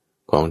บัติ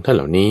ของท่านเ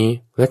หล่านี้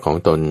และของ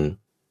ตน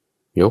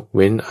ยกเ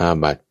ว้นอา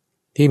บัติ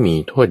ที่มี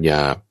โทษหย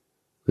าบ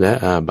และ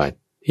อาบัติ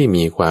ที่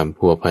มีความ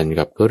พัวพัน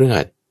กับคฤ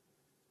หัสถ์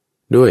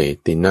ด้วย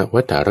ติณ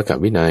วัฏฐารก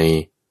วินัย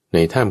ใน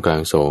ท่ามกลา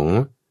งสงฆ์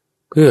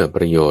เพื่อป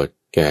ระโยชน์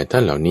แก่ท่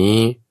านเหล่านี้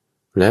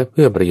และเ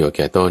พื่อประโยชน์แ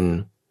ก่ตน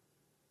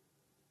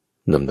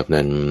ลำดับ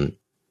นั้น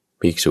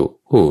ภิกษุ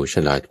ผู้ฉ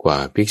ลาดกว่า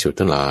ภิกษุ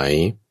ทั้งหลาย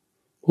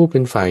ผู้เป็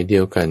นฝ่ายเดี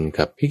ยวกัน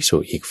กับภิกษุ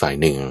อีกฝ่าย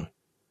หนึ่ง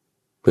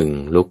พึง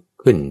ลุก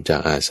ขึ้นจา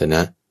กอาสน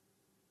ะ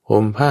ห่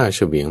มผ้าเฉ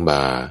วียงบ่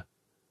า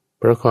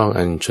ประคอง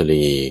อัญช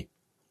ลี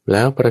แ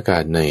ล้วประกา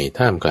ศใน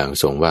ท่ามกลาง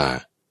สงฆ์ว่า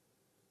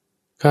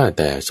ข้าแ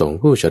ต่สงฆ์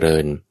ผู้เจริ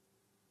ญ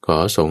ขอ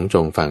สงฆ์จ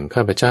งฟังข้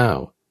าพเจ้า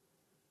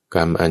กร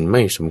รมอันไ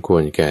ม่สมคว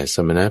รแก่ส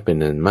มณะเป็น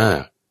อันมา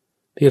ก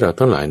ที่เรา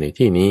ทั้งหลายใน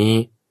ที่นี้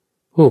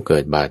ผู้เกิ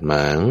ดบาดหม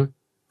าง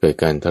เกิด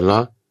การทะเลา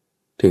ะ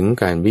ถึง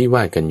การวิว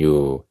าทกันอ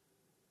ยู่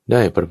ไ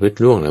ด้ประพฤติ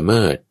ล่วงละเ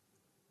มิด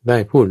ได้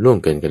พูดล่วง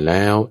เกินกันแ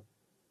ล้ว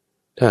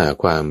ถ้า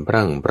ความพ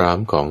รั่งพร้อม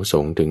ของส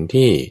งฆ์ถึง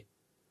ที่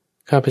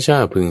ข้าพเจ้า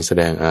พึงแส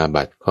ดงอา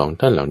บัติของ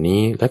ท่านเหล่า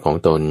นี้และของ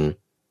ตน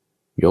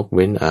ยกเ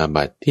ว้นอา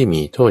บัติที่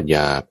มีโทษหย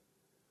าบ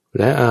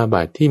และอา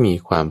บัติที่มี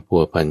ความพั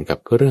วพันกับ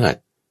คฤหัส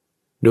ถ์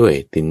ด้วย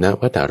ติณ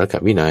วัฏฐารก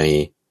วินัย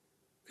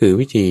คือ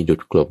วิธีดุด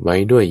กลบไว้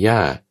ด้วยหญ้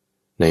า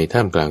ในท่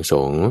ามกลางส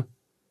งฆ์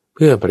เ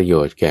พื่อประโย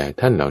ชน์แก่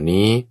ท่านเหล่า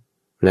นี้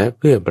และเ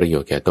พื่อประโย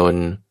ชน์แก่ตน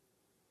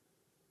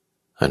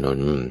อาน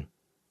นท์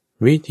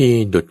วิธี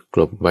ดุดก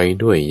ลบไว้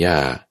ด้วยหญ้า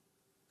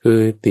คือ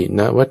ติณ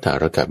วัฏฐา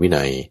รกวิ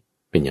นัย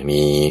เป็นอย่าง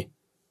นี้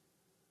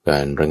กา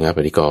รระงับป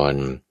ฏิกร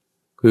ณ์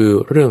คือ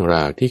เรื่องร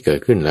าวที่เกิด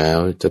ขึ้นแล้ว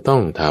จะต้อ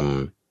งท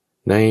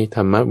ำในธ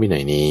รรมวินั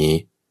ยนี้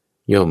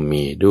ย่อม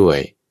มีด้วย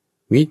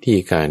วิธี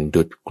การ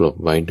ดุดกลบ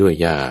ไว้ด้วย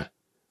หญ้า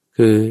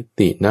คือ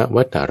ติณ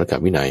วัฏฐารก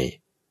วินัย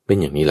เป็น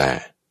อย่างนี้แหละ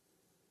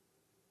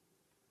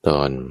ต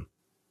อน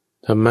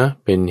ธรรมะ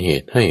เป็นเห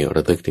ตุให้ร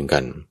ะลึกถึงกั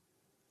น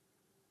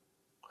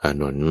อา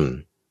นนท์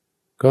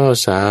ก็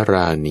สาร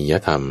านิย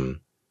ธรรม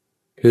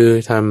คือ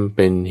ทำเ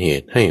ป็นเห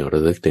ตุให้ระ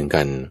ลึกถึง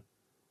กัน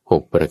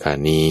6ประการ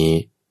นี้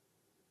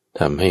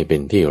ทำให้เป็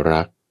นที่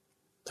รัก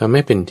ทำใ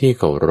ห้เป็นที่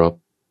เคารพ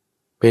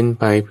เป็น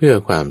ไปเพื่อ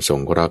ความสง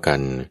เคราะห์กั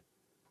น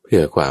เพื่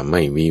อความไ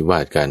ม่วิวา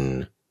ทกัน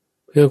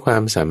เพื่อควา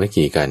มสามัค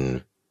คีกัน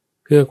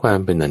เพื่อความ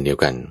เป็นอันเดียว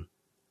กัน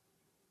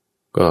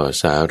ก็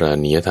สารา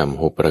นิยธรรม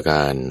6ประก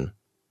าร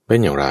เป็น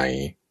อย่างไร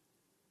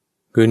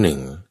คือ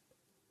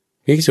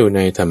 1. ภิกษุใ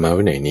นธรรม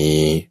วินัยนี้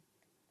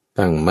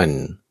ตั้งมั่น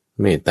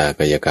เมตตา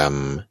กายกรรม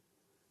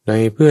ใน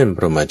เพื่อนพ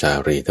รหมจา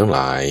รีทั้งหล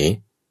าย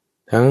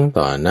ทั้ง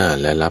ต่อหน้า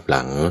และลับห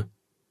ลัง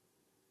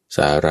ส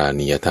ารา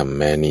นิยธรรม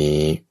แม้นี้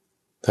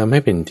ทำให้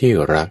เป็นที่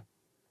รัก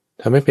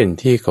ทำให้เป็น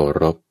ที่เคา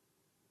รพ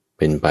เ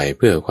ป็นไปเ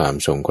พื่อความ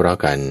สงเคราะห์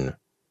กัน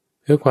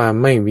เพื่อความ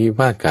ไม่วิว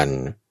าทกัน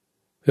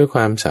เพื่อคว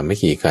ามสามัค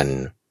คีกัน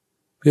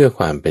เพื่อค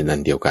วามเป็นอั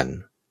นเดียวกัน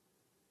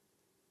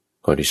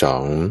ข้อที่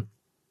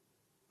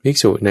 2. ภิก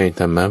ษุในธ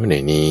รรมวินั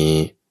ยนี้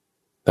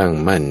ตั้ง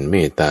มั่นเม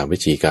ตตาวิ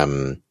จีกรรม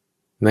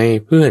ใน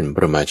เพื่อนพ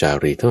รหมจา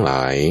รีทั้งหล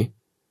าย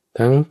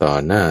ทั้งต่อ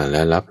หน้าแล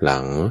ะลับหลั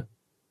ง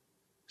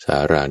สา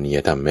รานิย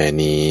ธรรมแม้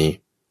นี้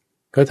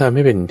ก็ทำใ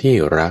ห้เป็นที่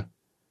รัก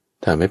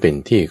ทำให้เป็น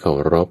ที่เคา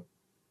รพ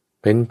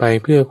เป็นไป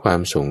เพื่อความ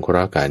สงเคร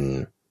าะห์กัน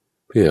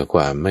เพื่อคว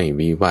ามไม่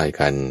วิวาท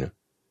กัน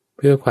เ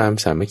พื่อความ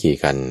สามัคคี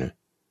กัน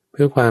เ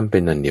พื่อความเป็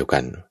นอันเดียวกั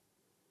น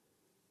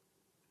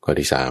ข้อ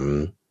ที่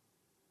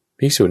 3.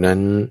 ภิกษุนั้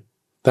น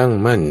ตั้ง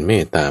มั่นเม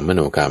ตตามโ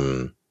นกรรม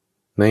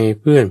ใน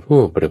เพื่อนผู้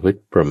ประพฤ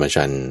ติพรหมจ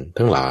รรย์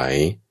ทั้งหลาย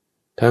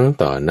ทั้ง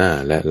ต่อหน้า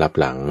และลับ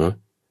หลัง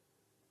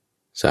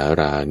สา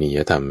รานิย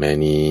ธรรมแม้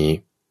นี้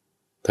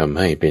ทำใ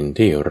ห้เป็น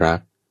ที่รัก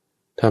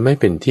ทำให้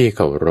เป็นที่เ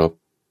คารพ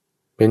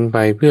เป็นไป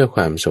เพื่อค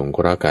วามสงเค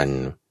ราะห์กัน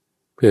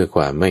เพื่อค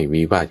วามไม่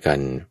วิวาทกั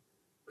น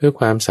เพื่อ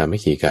ความสามั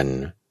คคีกัน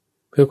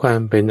เพื่อความ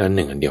เป็นอันห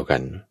นึ่งอันเดียวกั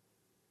น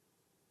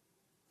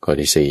ข้อ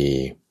ที่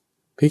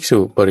 4. ภิกษุ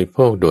บริโภ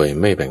คโดย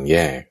ไม่แบ่งแย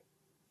ก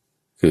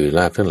คือล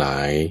าภทั้งหลา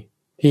ย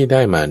ที่ไ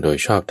ด้มาโดย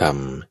ชอบธรรม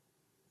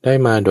ได้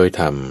มาโดย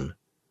ธรรม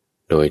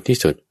โดยที่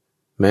สุด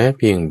แม้เ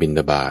พียงบิณฑ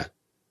บาต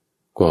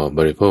ก็บ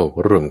ริโภค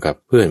ร่วมกับ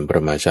เพื่อนพร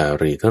หมจา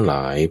รีทั้งหล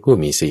ายผู้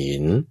มีศี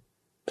ล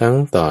ทั้ง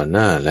ต่อห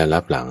น้าและลั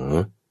บหลัง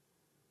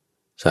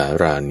สา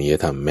รานิย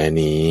ธรรมแม้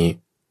นี้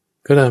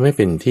ก็ทำให้เ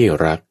ป็นที่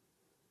รัก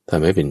ท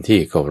ำให้เป็นที่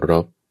เคาร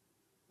พ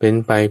เป็น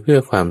ไปเพื่อ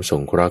ความส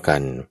งเคราะห์กั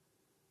น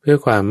เพื่อ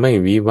ความไม่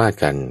วิวาท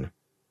กัน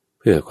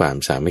เพื่อความ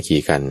สามัคคี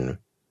กัน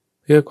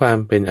เพื่อความ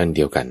เป็นอันเ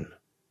ดียวกัน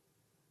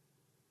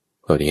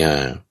ข้อที่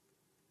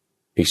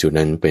 5. ภิกษุ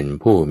นั้นเป็น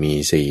ผู้มี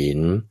ศีล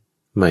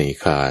ไม่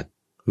ขาด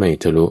ไม่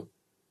ทะลุ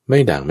ไม่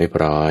ด่างไม่พ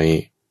ร้อย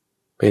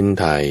เป็น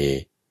ไทย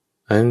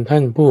อันท่า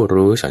นผู้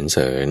รู้สรรเส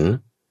ริญ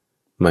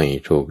ไม่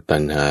ถูกตั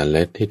ณหาแล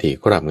ะทิฏฐิ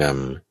ครอบง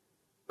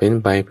ำเป็น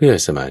ไปเพื่อ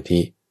สมา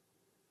ธิ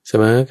เส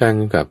มอกัน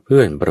กับเพื่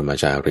อนปรมา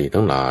จารี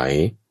ทั้งหลาย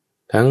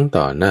ทั้ง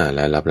ต่อหน้าแล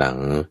ะลับหลัง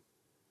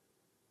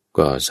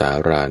ก็สา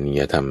รานิ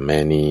ยธรรมแม้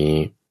นี้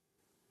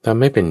ทำ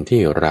ให้เป็น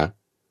ที่รัก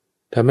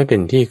ทำให้เป็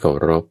นที่เคา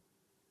รพ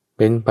เ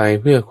ป็นไป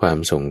เพื่อความ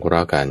สงเคร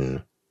าะห์กัน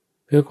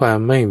เพื่อความ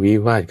ไม่วิ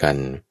วาทกัน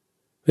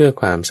เพื่อ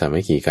ความสามั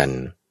คคีกัน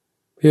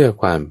เพื่อ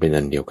ความเป็น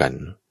อันเดียวกัน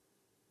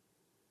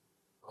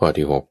ข้อ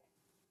ที่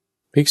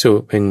 6. ภิกษุ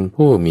เป็น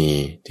ผู้มี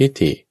ทิฏ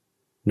ฐิ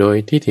โดย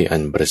ทิฏฐิอั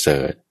นประเสริ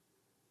ฐ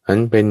อัน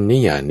เป็นนิ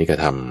ยานิก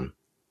ธรรม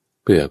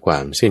เพื่อควา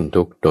มสิ้น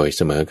ทุกข์โดยเ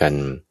สมอกัน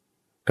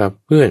กับ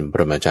เพื่อนป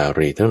รมาจา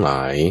รีทั้งหล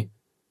าย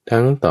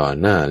ทั้งต่อ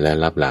หน้าและ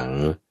ลับหลัง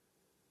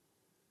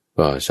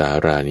ก็สา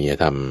รานิย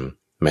ธรรม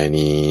แม้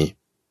นี้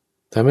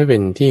ทำให้เป็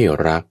นที่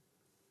รัก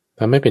ท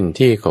ำให้เป็น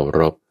ที่เคา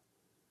รพ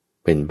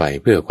เป็นไป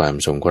เพื่อความ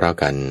สงเคราะห์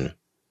กัน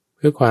เ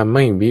พื่อความไ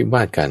ม่วิว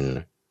าทกัน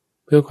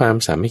เพื่อความ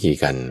สามัคคี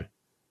กัน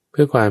เ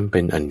พื่อความเป็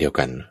นอันเดียว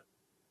กัน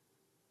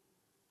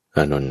อ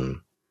านนท์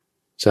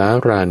สา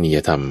รานิย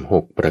ธรรม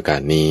6ประกา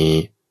รนี้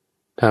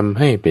ทำใ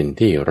ห้เป็น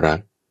ที่รัก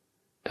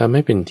ทำใ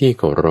ห้เป็นที่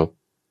เคารพ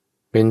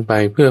เป็นไป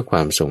เพื่อคว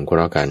ามสงเคร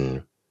าะห์กัน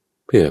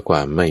เพื่อคว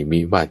ามไม่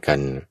วิวาทกั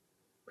น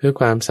เพื่อ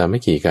ความสามั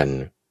คคีกัน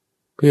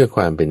เพื่อค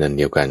วามเป็นอันเ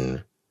ดียวกัน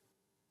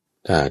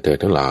ถ้าเธอ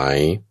ทั้งหลาย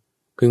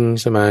พึง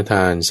สมาท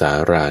านสา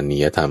รานิ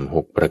ยธรรม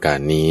6ประการ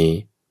นี้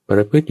ปร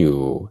ะพฤติอ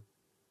ยู่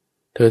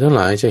เธอทั้งห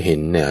ลายจะเห็น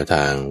แนวท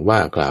างว่า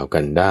กล่าวกั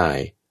นได้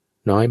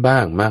น้อยบ้า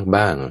งมาก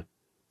บ้าง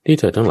ที่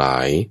เธอทั้งหลา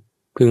ย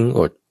พึงอ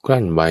ดก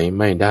ลั้นไว้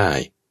ไม่ได้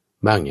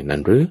บ้างอย่างนั้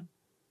นหรือ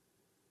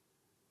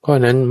ข้อ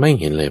นั้นไม่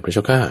เห็นเลยพระเ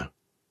จ้าข้า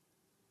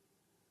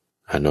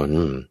อานน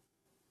ท์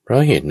เพรา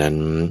ะเหตุนั้น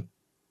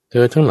เธ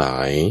อทั้งหลา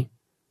ย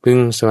พึง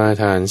สมา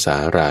ทานสา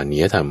รานิ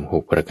ยธรรม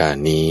6ประการ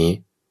นี้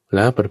แ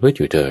ล้วประพฤติอ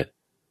ยู่เถิด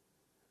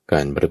ก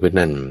ารประพฤติ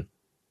นั้น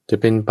จะ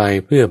เป็นไป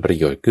เพื่อประ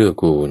โยชน์เกื้อ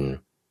กูล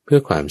เพื่อ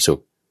ความสุ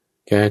ข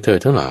แก่เธอ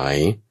ทั้งหลาย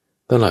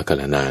ตลอดกา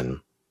ลนาน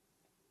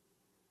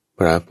พ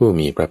ระผู้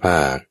มีพระภ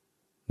าค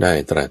ได้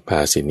ตรัสภา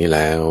ษิตนี้แ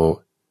ล้ว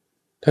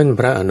ท่านพ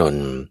ระอานน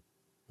ท์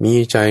มี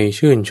ใจ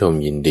ชื่นชม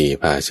ยินดี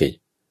ภาษิต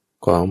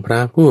ของพระ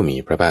ผู้มี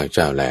พระภาคเ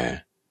จ้าแล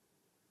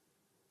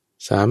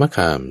สามค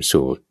าม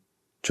สูตร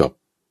จบ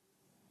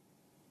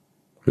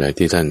และ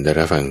ที่ท่านได้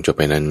รับฟังจบไ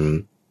ปนั้น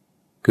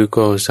คือโก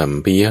สัม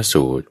ปิย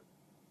สูตร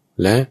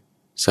และ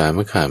สาม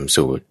คาม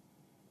สูตร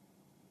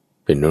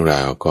เป็นเรื่องร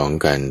าวของ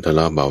การทะเล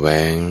าะเบาแว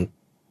ง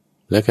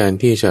และการ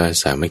ที่จะ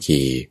สามัค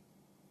คี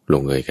ล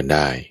งเอยกันไ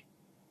ด้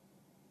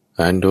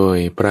อ่านโดย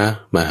พระ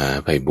มหา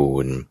ไพบู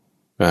ลย์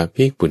อา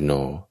ภิปุณโญ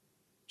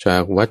จา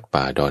กวัด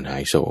ป่าดอนหา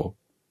ยโศก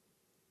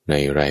ใน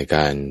รายก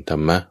ารธร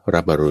รม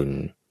รับอรุณ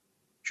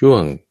ช่ว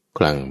งค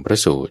ลังพระ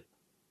สูตร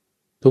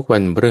ทุกวั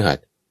นพฤหัส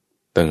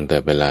ตั้งแต่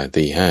เวลา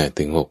 5:00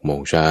 ถึง 6:00 น.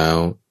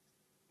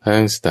ทา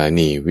งสถา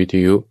นีวิท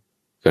ยุ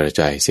กระ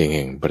จายเสียงแ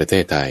ห่งประเท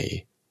ศไทย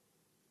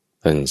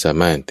ท่านสา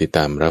มารถติดต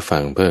ามรับฟั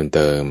งเพิ่มเ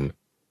ติม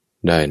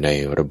ได้ใน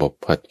ระบบ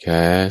พอดแค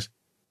สต์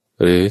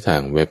หรือทา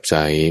งเว็บไซ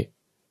ต์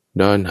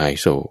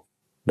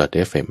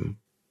donhaiso.fm